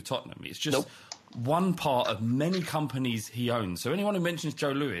do with Tottenham. It's just one part of many companies he owns. So anyone who mentions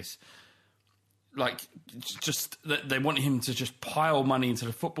Joe Lewis, just that they want him to just pile money into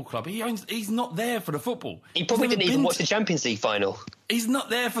the football club. He's not there for the football. He probably didn't even watch the Champions League final. He's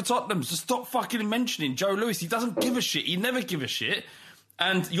not there for Tottenham, so stop fucking mentioning Joe Lewis. He doesn't give a shit. He never give a shit.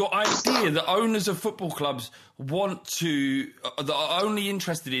 And your idea that owners of football clubs that are only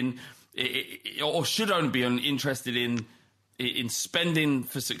interested in, or should only be interested in spending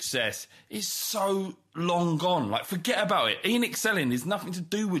for success, is so long gone. Like, forget about it. ENIC selling is nothing to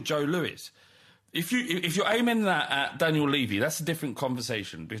do with Joe Lewis. If you're aiming that at Daniel Levy, that's a different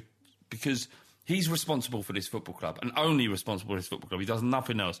conversation, because he's responsible for this football club and only responsible for this football club. He does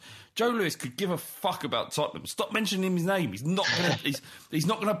nothing else. Joe Lewis could give a fuck about Tottenham. Stop mentioning his name. He's not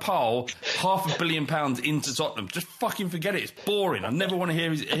gonna pile £500 million into Tottenham. Just fucking forget it. It's boring. I never want to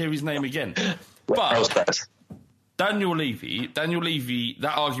hear his name again. But Daniel Levy,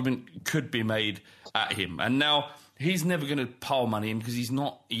 that argument could be made at him, and now he's never going to pile money in because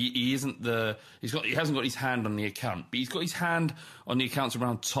he hasn't got his hand on the account, but he's got his hand on the accounts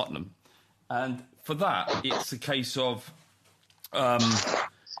around Tottenham. And for that, it's a case of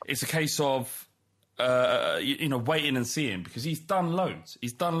waiting and seeing, because he's done loads.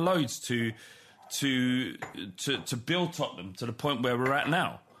 He's done loads to build Tottenham to the point where we're at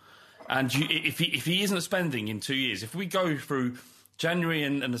now. And if he isn't spending in 2 years, if we go through January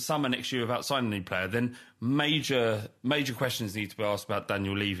and the summer next year without signing any player, then major questions need to be asked about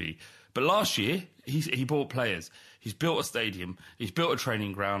Daniel Levy. But last year, he bought players. He's built a stadium. He's built a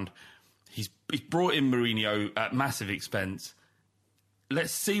training ground. He's brought in Mourinho at massive expense.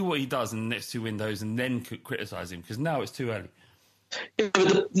 Let's see what he does in the next 2 windows and then criticise him, because now it's too early. Yeah,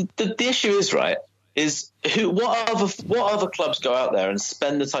 but the issue is, right, is what other clubs go out there and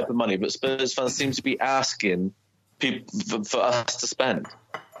spend the type of money, but Spurs fans seem to be asking people for us to spend.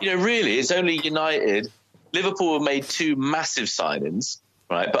 Really, it's only United. Liverpool have made 2 massive signings,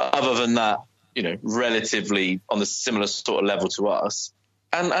 right? But other than that, relatively on the similar sort of level to us,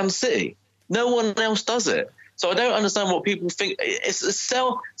 and City. No one else does it. So I don't understand what people think. Say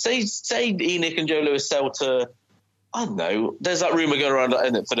ENIC and Joe Lewis sell to I don't know. There's that rumor going around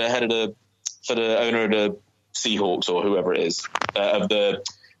for the owner of the Seahawks or whoever it is of the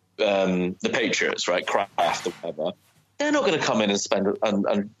Patriots, right? Kraft or whatever. They're not going to come in and spend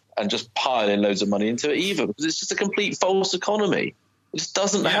and just pile in loads of money into it either, because it's just a complete false economy. It just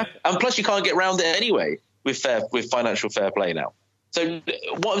doesn't happen. And plus, you can't get around it anyway with financial fair play now. So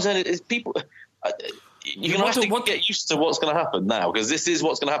what I'm saying is, people, you're going to have to get used to what's going to happen now, because this is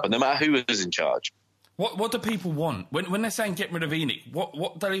what's going to happen, no matter who is in charge. What do people want when they're saying get rid of ENIC?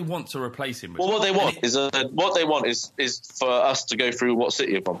 What do they want to replace him with? Well, what they want is for us to go through what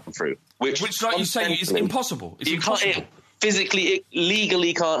City have gone through, which like you say, is impossible. It's impossible. It physically,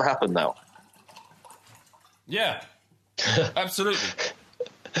 legally can't happen now. Yeah, absolutely.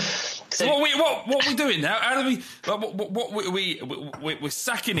 So what are we doing now? How do we're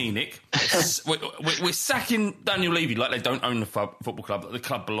sacking ENIC. We're sacking Daniel Levy like they don't own the football club. Like the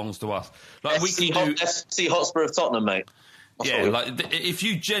club belongs to us. Like we can do FC Hotspur of Tottenham, mate. If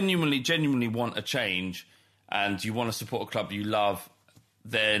you genuinely want a change and you want to support a club you love,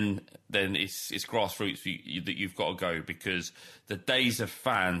 then it's grassroots that you've got to go, because the days of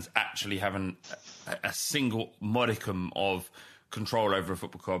fans actually having a single modicum of control over a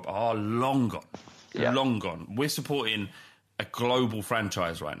football club are long gone. Long gone. We're supporting a global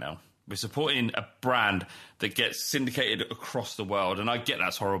franchise right now. We're supporting a brand that gets syndicated across the world, and I get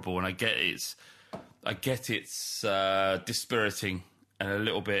that's horrible, and I get it's dispiriting and a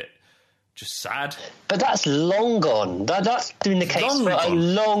little bit just sad. But that's long gone. That's been the case for a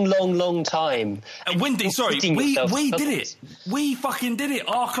long time. And Windy, sorry, we did it. We fucking did it.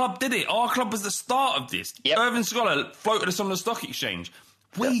 Our club did it. Our club was the start of this. Yep. Irvin Scholar floated us on the stock exchange.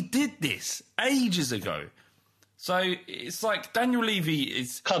 We did this ages ago. So it's like Daniel Levy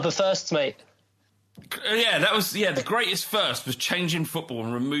is... Club of firsts, mate. Yeah, that was the greatest first was changing football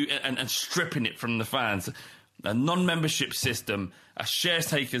and and stripping it from the fans. A non-membership system, a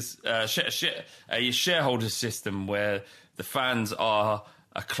shareholder system where the fans are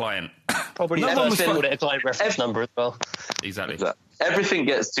a client. Probably never filled it a client reference number as well. Exactly. Everything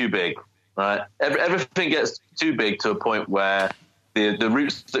gets too big, right? Everything gets too big to a point where the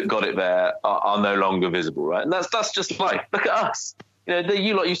roots that got it there are no longer visible, right? And that's just life. Look at us. You know,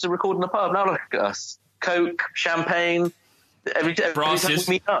 you lot used to record in the pub. Now look at us. Coke, champagne, every time we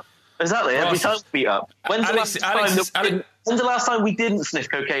meet up. Exactly, every time we meet up. When's the last time we didn't sniff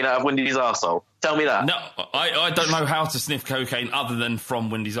cocaine out of Wendy's arsehole? Tell me that. No, I don't know how to sniff cocaine other than from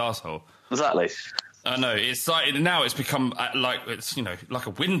Wendy's arsehole. Exactly. I know. It's like now it's become like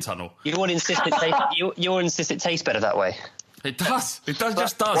a wind tunnel. You'll insist it tastes better that way. It does. It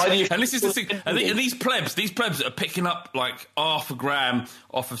just does. And this is the thing. And these plebs are picking up like half a gram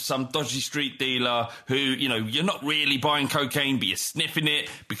off of some dodgy street dealer who, you're not really buying cocaine, but you're sniffing it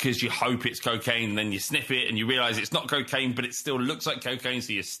because you hope it's cocaine. And then you sniff it and you realise it's not cocaine, but it still looks like cocaine,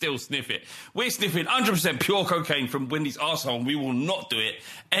 so you still sniff it. We're sniffing 100% pure cocaine from Wendy's arsehole, and we will not do it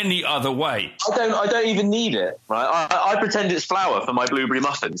any other way. I don't even need it, right? I pretend it's flour for my blueberry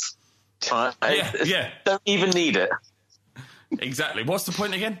muffins. Right? Yeah. Don't even need it. Exactly. What's the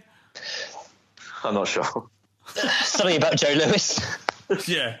point again? I'm not sure. Something about Joe Lewis.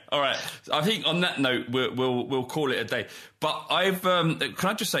 Yeah. All right. I think on that note, we'll call it a day. But can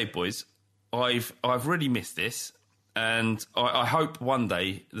I just say, boys, I've really missed this, and I hope one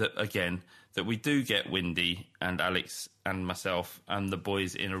day that we do get Windy and Alex and myself and the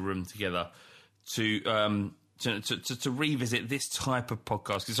boys in a room together to revisit this type of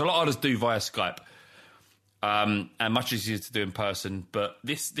podcast, because a lot of us do via Skype. And much easier to do in person, but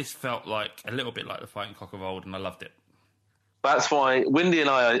this felt like a little bit like the Fighting Cock of old, and I loved it. That's why Windy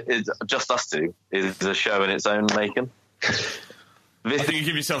and I, just us two, is a show in its own making. I think you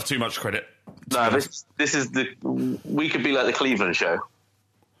give yourself too much credit. No, this is we could be like the Cleveland show.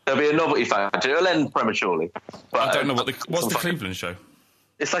 There'll be a novelty factor. It'll end prematurely. But, I don't know what's the Cleveland show.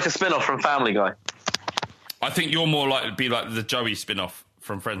 It's like a spin-off from Family Guy. I think you're more likely to be like the Joey spin-off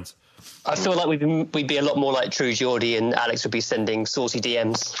from Friends. I feel like we'd be a lot more like True Geordie, and Alex would be sending saucy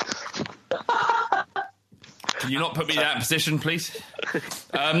DMs. Can you not put me in that position, please?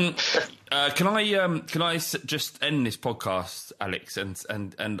 Can I just end this podcast, Alex,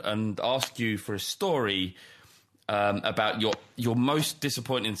 and ask you for a story about your most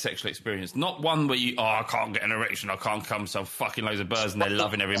disappointing sexual experience? Not one where I can't get an erection, I can't come, some fucking loads of birds, and they're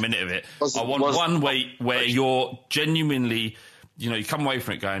loving every minute of it. I want one where you're genuinely... you come away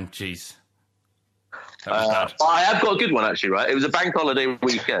from it going, geez. I have got a good one, actually, right? It was a bank holiday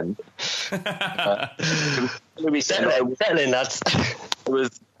weekend. Settling, lads. It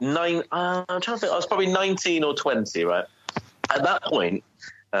was I'm trying to think, I was probably 19 or 20, right? At that point,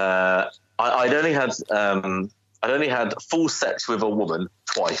 I'd only had I'd only had full sex with a woman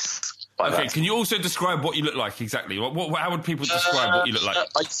twice. Okay, can you also describe what you look like exactly? How would people describe what you look like?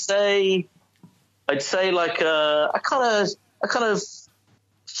 I'd say like a kind of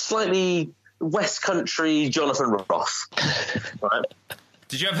slightly West Country Jonathan Ross. Right?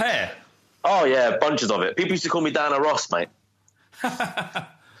 Did you have hair? Oh yeah, bunches of it. People used to call me Dana Ross, mate.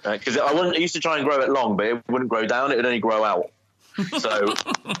 Because I used to try and grow it long, but it wouldn't grow down; it would only grow out. So,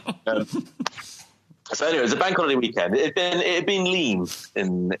 so anyway, it was a bank holiday weekend. It had been lean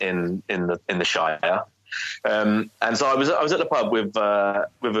in the Shire, and so I was at the pub with a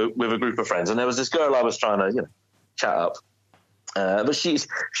group of friends, and there was this girl I was trying to chat up, but she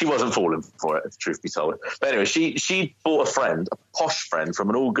wasn't falling for it, if the truth be told. But anyway, she bought a posh friend from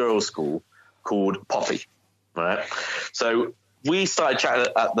an all girls school called Poppy, right? So we started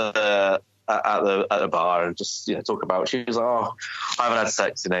chatting at the bar and just talk about. She was like, "Oh, I haven't had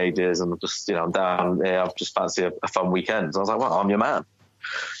sex in ages, and I'm down here. I just fancy a fun weekend." So I was like, "Well, I'm your man."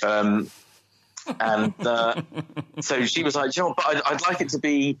 So she was like, but I'd like it to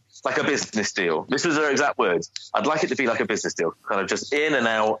be like a business deal. This was her exact words. I'd like it to be like a business deal, kind of just in and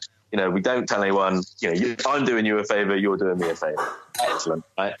out. We don't tell anyone. I'm doing you a favour, you're doing me a favour. Excellent,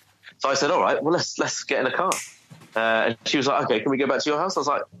 right? So I said, all right, well, let's get in a car. And she was like, okay, can we go back to your house? I was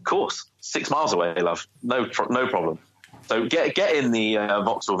like, of course, 6 miles away, love. No problem. So get in the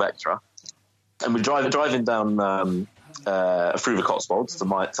Vauxhall Vectra, and we're driving down through the Cotswolds to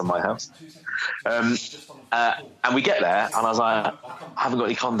my house. And we get there, and I was like, I haven't got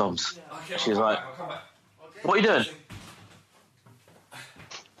any condoms. She was like, what are you doing?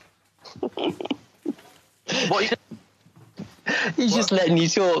 What are you doing? He's just letting you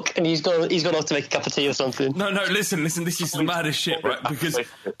talk, and he's gone off to make a cup of tea or something. No, listen, this is the maddest shit, right? Because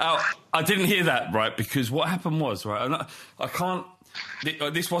I didn't hear that, right? Because what happened was, right, I can't...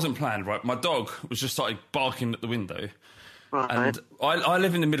 This wasn't planned, right? My dog was just started barking at the window. Right. And I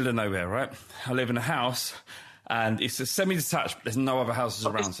live in the middle of nowhere, right? I live in a house, and it's a semi-detached, but there's no other houses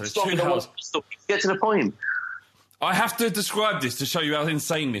around, so there's two houses. Get to the point. I have to describe this to show you how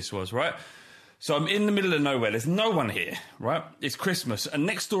insane this was, right? So I'm in the middle of nowhere. There's no one here, right? It's Christmas. And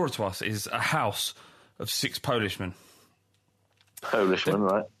next door to us is a house of 6 Polishmen. Polishmen,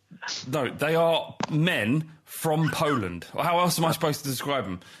 right? No, they are men from Poland. How else am I supposed to describe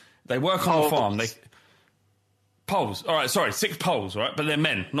them? They work on the farm. Poles. All right, sorry, 6 Poles, right? But they're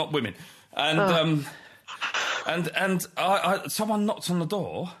men, not women. And someone knocked on the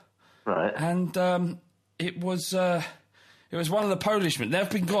door. Right. And it was one of the Polishmen. They've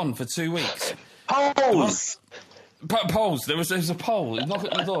been gone for 2 weeks. Poles! Poles. There was a Pole. He knocked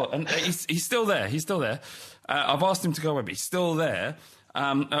at the door. And he's still there. I've asked him to go away, but he's still there.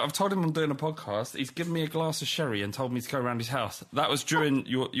 I've told him I'm doing a podcast. He's given me a glass of sherry and told me to go around his house. That was during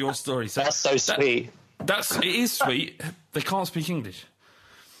your story. So that's so sweet. It is sweet. They can't speak English.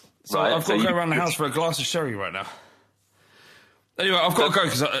 So right, I've got to go around the house for a glass of sherry right now. Anyway, I've got to go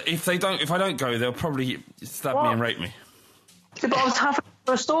because if I don't go, they'll probably stab me and rape me. Yeah, but I was having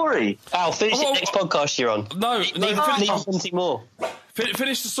a story. Al, finish the next podcast you're on. Leave something more.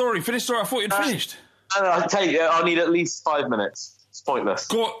 Finish the story. I thought you'd finished. I'll tell you, I'll need at least 5 minutes. It's pointless.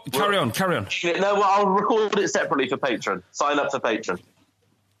 Carry on. No, well, I'll record it separately for Patreon. Sign up for Patreon.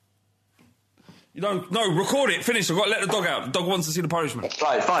 No, record it. Finish. I've got to let the dog out. The dog wants to see the punishment.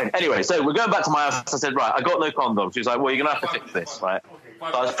 Right, fine. Anyway, so we're going back to my house. I said, right, I got no condom. She was like, well, you're going to have to fix this, right? So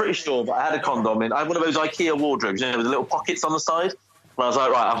I was pretty sure that I had a condom in. I had one of those IKEA wardrobes, with the little pockets on the side. And I was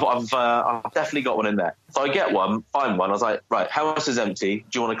like, right, I've definitely got one in there. So I get one, find one. I was like, right, house is empty.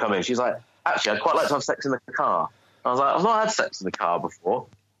 Do you want to come in? She's like, actually, I'd quite like to have sex in the car. I was like, I've not had sex in the car before.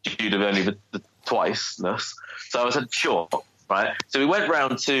 You'd have only the twice-ness. So I said, sure. Right, so we went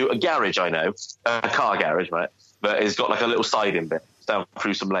round to a garage, a car garage, right, but it's got like a little siding bit down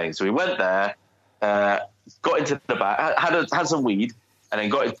through some lanes. So we went there, got into the back, had some weed, and then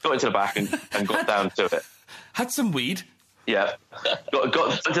got into the back and got down to it. Had some weed? Yeah,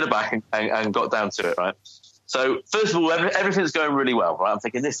 got into the back and got down to it, right. So first of all, everything's going really well, right. I'm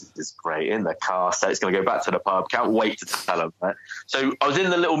thinking this is great in the car, so it's going to go back to the pub. Can't wait to tell them, right. So I was in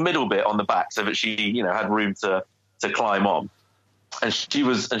the little middle bit on the back, so that she, had room to climb on. And she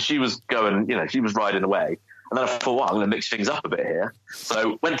was going, she was riding away. And then I thought, well, I'm going to mix things up a bit here.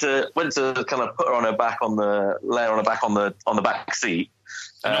 So went to kind of put her on her back on the back seat.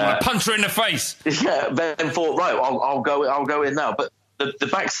 Punch her in the face. Yeah. Then thought, right, I'll go in now. But the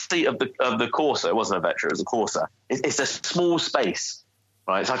back seat of the Corsa, it wasn't a Vectra, it was a Corsa. It's a small space,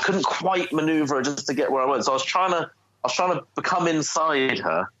 right? So I couldn't quite manoeuvre her just to get where I went. So I was trying to become inside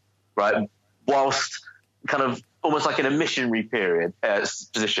her, right, whilst kind of almost like in a missionary period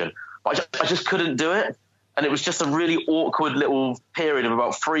position. But I just couldn't do it. And it was just a really awkward little period of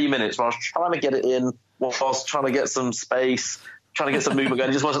about 3 minutes where I was trying to get it in, whilst trying to get some space, trying to get some movement going.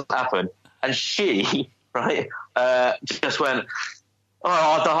 It just wasn't happening. And she, right, just went,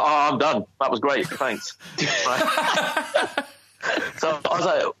 I'm done. That was great. Thanks. Right? So I was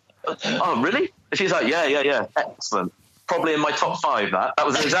like, oh, really? And she's like, yeah. Excellent. Probably in my top 5, that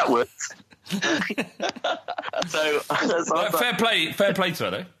was the exact words. Fair play to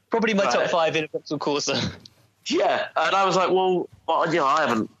her, though. Probably my top 5 in a Vauxhall Corsa. Yeah, and I was like, well, I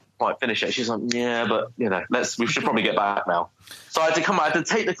haven't quite finished it. She's like, yeah, but we should probably get back now. So I had to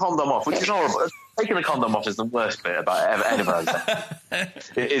take the condom off, which is horrible. Taking the condom off is the worst bit about it.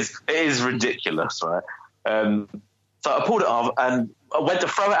 It is ridiculous, right? So I pulled it off and I went to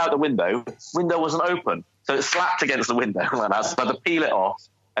throw it out the window. Window wasn't open, so it slapped against the window like that. So I had to peel it off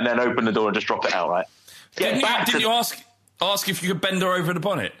and then open the door and just drop it out, right? Did you ask if you could bend her over the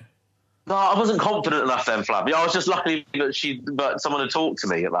bonnet? No, I wasn't confident enough then, Flav. I was just lucky that someone had talked to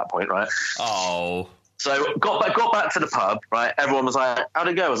me at that point, right? Oh. So got back to the pub, right? Everyone was like, how'd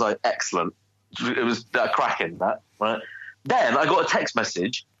it go? I was like, excellent. It was cracking, that, right? Then I got a text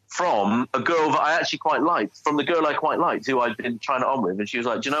message from a girl that I actually quite liked, from the girl I quite liked, who I'd been trying it on with. And she was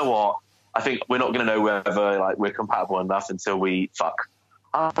like, do you know what? I think we're not going to know whether we're compatible enough until we fuck.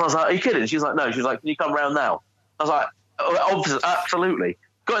 I was like, are you kidding? She was like, no. She was like, can you come round now? I was like, obviously, absolutely.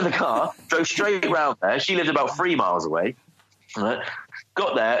 Got in the car, drove straight round there. She lived about 3 miles away. Right?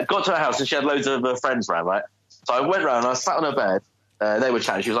 Got there, got to her house, and she had loads of her friends round, right? So I went round, I sat on her bed. They were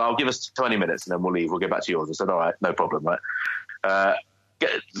chatting. She was like, I'll give us 20 minutes and then we'll leave. We'll get back to yours. I said, all right, no problem, right?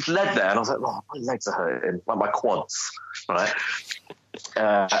 Led there, and I was like, oh, my legs are hurting, like my quads, right?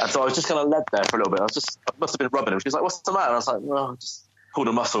 So I was just kind of led there for a little bit. I must have been rubbing him. She was like, what's the matter? And I was like, well, I just pulled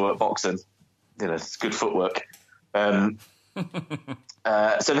a muscle at boxing. It's good footwork. So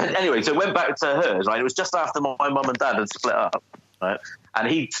went back to hers, right? It was just after my mum and dad had split up, right? And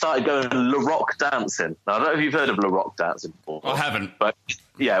he started going Le Rock dancing. Now, I don't know if you've heard of Le Rock dancing before. I haven't. But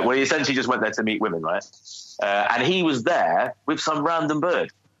yeah, well, he essentially just went there to meet women, right? And he was there with some random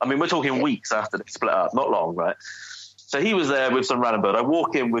bird. I mean, we're talking weeks after they split up, not long, right? So he was there with some random bird. I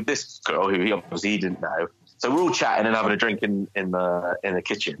walk in with this girl who he didn't know. So we're all chatting and having a drink in the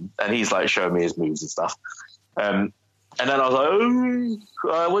kitchen, and he's like showing me his moves and stuff. And then I was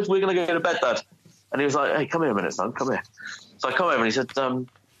like, we're going to go to bed, Dad. And he was like, hey, come here a minute, son, come here. So I come over and he said,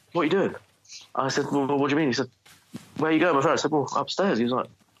 what are you doing? I said, well, what do you mean? He said, where are you going, my friend? I said, well, upstairs. He was like,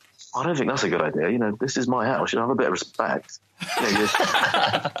 I don't think that's a good idea. This is my house. Have a bit of respect. And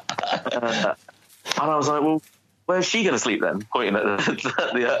I was like, well, where's she going to sleep then? Pointing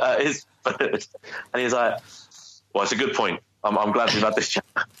at his bird. And he was like, well, it's a good point. I'm glad we've had this chat.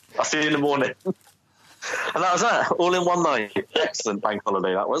 I'll see you in the morning. And that was that, all in one night. Excellent bank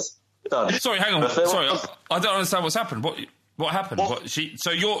holiday, that was. Done. Sorry, hang on. Sorry, I don't understand what's happened. What happened?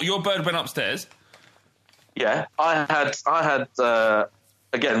 So your bird went upstairs? Yeah, I had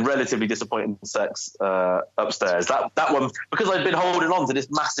again, relatively disappointing sex upstairs. That one, because I'd been holding on to this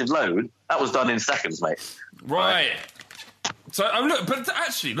massive load, that was done in seconds, mate. Right. So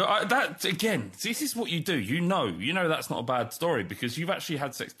that again, this is what you do. You know that's not a bad story because you've actually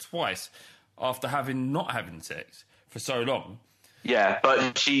had sex twice after not having sex for so long. Yeah,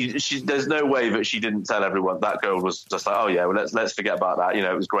 but she there's no way that she didn't tell everyone. That girl was just like, oh yeah, well let's forget about that.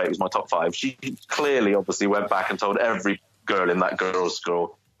 It was great. It was my top 5. She clearly, obviously, went back and told every girl in that girls'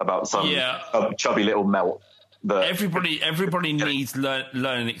 school about some chubby little melt. Everybody needs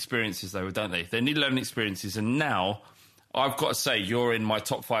learning experiences, though, don't they? They need learning experiences, and now I've got to say you're in my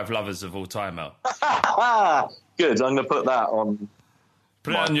top 5 lovers of all time, Mel. Good. I'm going to put that on.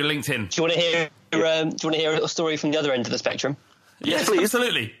 Put it on your LinkedIn. Do you want to hear? Do you want to hear a story from the other end of the spectrum? Yes, please.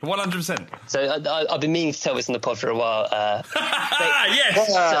 Absolutely, 100%. So I've been meaning to tell this in the pod for a while. Yes.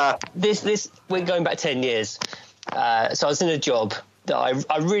 So this we're going back 10 years. So I was in a job that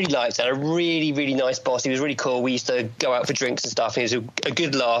I really liked. I had a really, really nice boss. He was really cool. We used to go out for drinks and stuff. He was a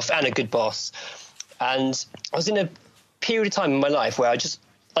good laugh and a good boss. And I was in a period of time in my life where I just,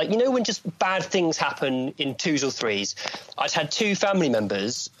 when just bad things happen in 2s or 3s. I'd had 2 family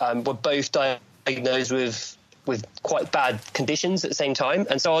members were both diagnosed with quite bad conditions at the same time.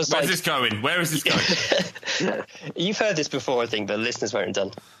 And so I was Where is this going? You've heard this before, I think, but the listeners won't have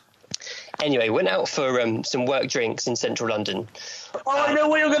done. Anyway, went out for some work drinks in central London. I know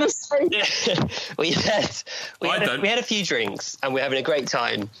what you're going to say. we had a few drinks and we're having a great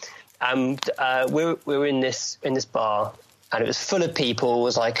time. And we were in this bar and it was full of people. It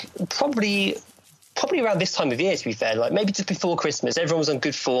was probably around this time of year, to be fair, maybe just before Christmas. Everyone was on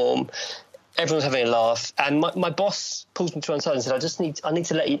good form. Everyone was having a laugh, and my boss pulls me to one side and said, "I need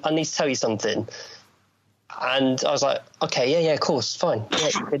to tell you something." And I was like, okay, yeah, of course, fine. Yeah,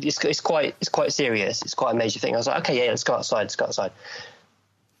 it's quite serious. It's quite a major thing. I was like, okay, yeah, let's go outside.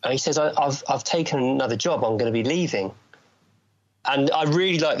 And he says, I've taken another job. I'm going to be leaving. And I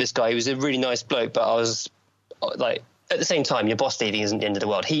really like this guy. He was a really nice bloke, but I was like, at the same time, your boss leaving isn't the end of the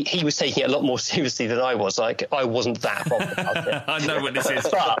world. He was taking it a lot more seriously than I was. Like, I wasn't that bothered about it. I know what this is.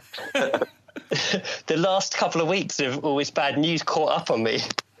 But the last couple of weeks of all this bad news caught up on me.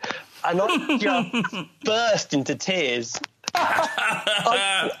 And I just burst into tears.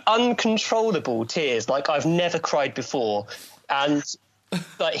 Uncontrollable tears, like I've never cried before. And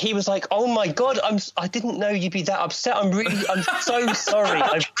like he was like, "Oh my God, I didn't know you'd be that upset. I'm so sorry.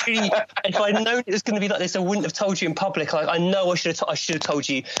 If I'd known it was going to be like this, I wouldn't have told you in public. Like I know I should have told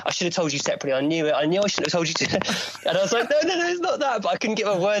you. I should have told you separately. I knew it. I knew I shouldn't have told you." And I was like, "No, it's not that." But I couldn't get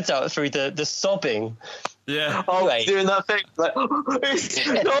my words out through the sobbing. Yeah. Oh, right. Doing that thing. Like, it's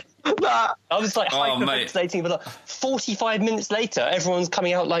not that. I was like hyperventilating, but like 45 minutes later, everyone's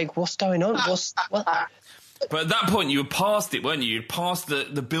coming out like, "What's going on? What?" But at that point, you were past it, weren't you? You'd passed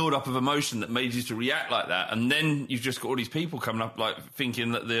the build-up of emotion that made you to react like that. And then you've just got all these people coming up, like,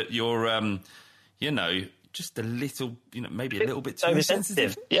 thinking that you're, just a little, maybe a little bit too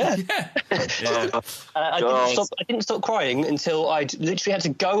sensitive. Yeah. I didn't stop crying until I literally had to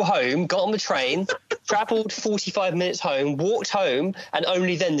go home, got on the train, travelled 45 minutes home, walked home, and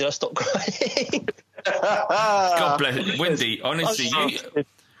only then did I stop crying. God bless it. Wendy, honestly,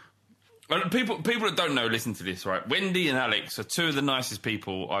 People that don't know, listen to this, right? Wendy and Alex are two of the nicest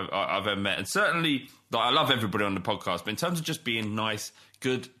people I've ever met. And certainly, I love everybody on the podcast, but in terms of just being nice,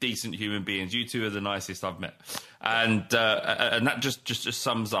 good, decent human beings, you two are the nicest I've met. And that just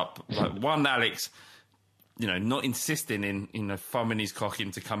sums up. Like, one, Alex, not insisting in thumbing his cock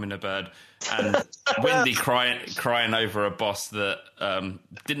into coming a bird. And Wendy crying over a boss that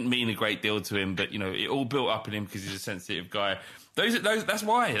didn't mean a great deal to him, but, it all built up in him because he's a sensitive guy. That's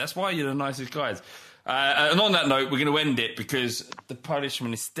why you're the nicest guys. And on that note, we're going to end it because the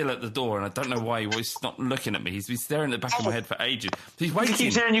Polishman is still at the door, and I don't know why he's not looking at me. He's been staring at the back of my head for ages. He's waiting. He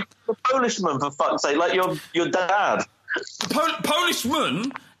keeps hearing you call the Polishman, for fuck's sake, like your dad.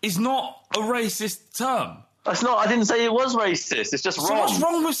 Polishman is not a racist term. That's not. I didn't say it was racist. It's just wrong. So what's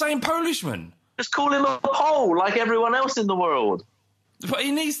wrong with saying Polishman? Just call him a Pole, like everyone else in the world. But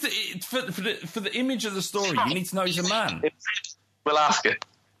he needs to, for the image of the story, you need to know he's a man. We'll ask him.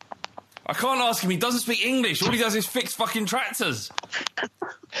 I can't ask him. He doesn't speak English. All he does is fix fucking tractors.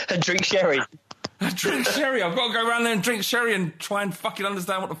 And drink sherry. Drink sherry. I've got to go around there and drink sherry and try and fucking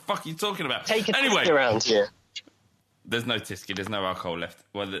understand what the fuck you're talking about. Take a anyway around here. There's no Tisky. There's no alcohol left.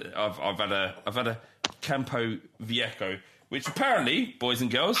 Well, I've had a Campo Viejo, which apparently, boys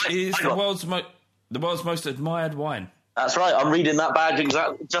and girls, is the world's most admired wine. That's right. I'm reading that badge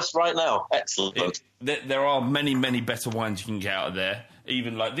just right now. Excellent. There are many, many better wines you can get out of there.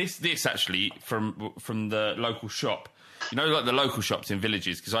 Even like this actually from the local shop. Like the local shops in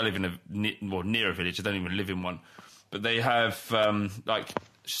villages, because I live in near a village. I don't even live in one. But they have like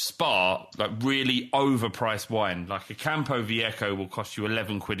Spa, like really overpriced wine. Like a Campo Viejo will cost you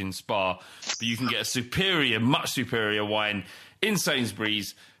 11 quid in Spa, but you can get a much superior wine in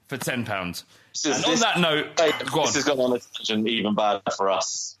Sainsbury's for £10. And on that note, this has gone on a tangent even bad for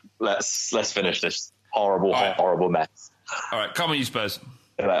us. Let's finish this horrible mess. All right, come on, you Spurs. See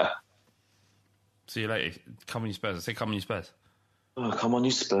you later. See you later. Come on, you Spurs. I say, come on, you Spurs. Oh, come on,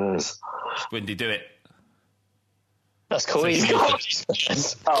 you Spurs. Windy, do it. That's cool. That's cool. See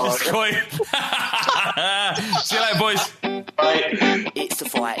you later, boys. Bye. It's the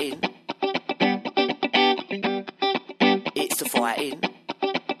fighting. It's the fighting.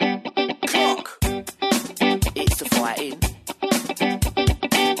 Clock. It's the fighting.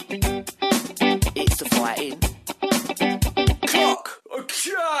 It's the fighting. Clock.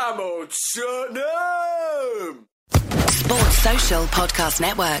 Come on, Tottenham. Sports Social Podcast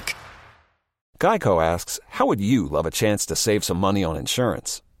Network. Geico asks, how would you love a chance to save some money on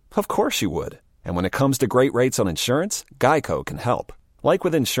insurance? Of course you would. And when it comes to great rates on insurance, Geico can help. Like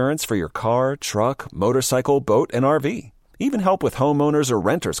with insurance for your car, truck, motorcycle, boat, and RV. Even help with homeowners or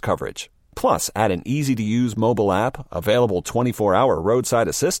renters coverage. Plus, add an easy-to-use mobile app, available 24-hour roadside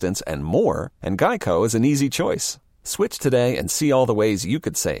assistance, and more, and Geico is an easy choice. Switch today and see all the ways you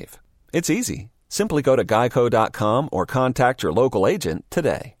could save. It's easy. Simply go to geico.com or contact your local agent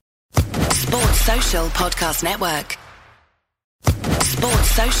today. Sports Social Podcast Network.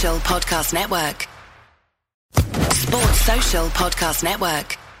 Sports Social Podcast Network. Sports Social Podcast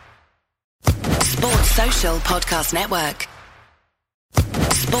Network. Sports Social Podcast Network.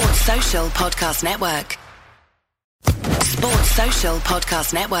 Sports Social Podcast Network. Sports Social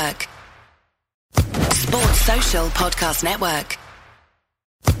Podcast Network. Sports Social Podcast Network.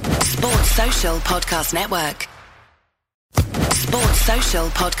 Sports Social Podcast Network. Sports Social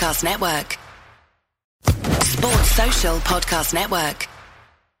Podcast Network. Sports Social Podcast Network.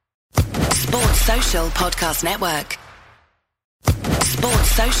 Sports Social Podcast Network.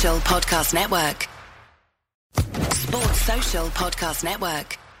 Sports Social Podcast Network. Sports Social Podcast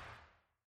Network.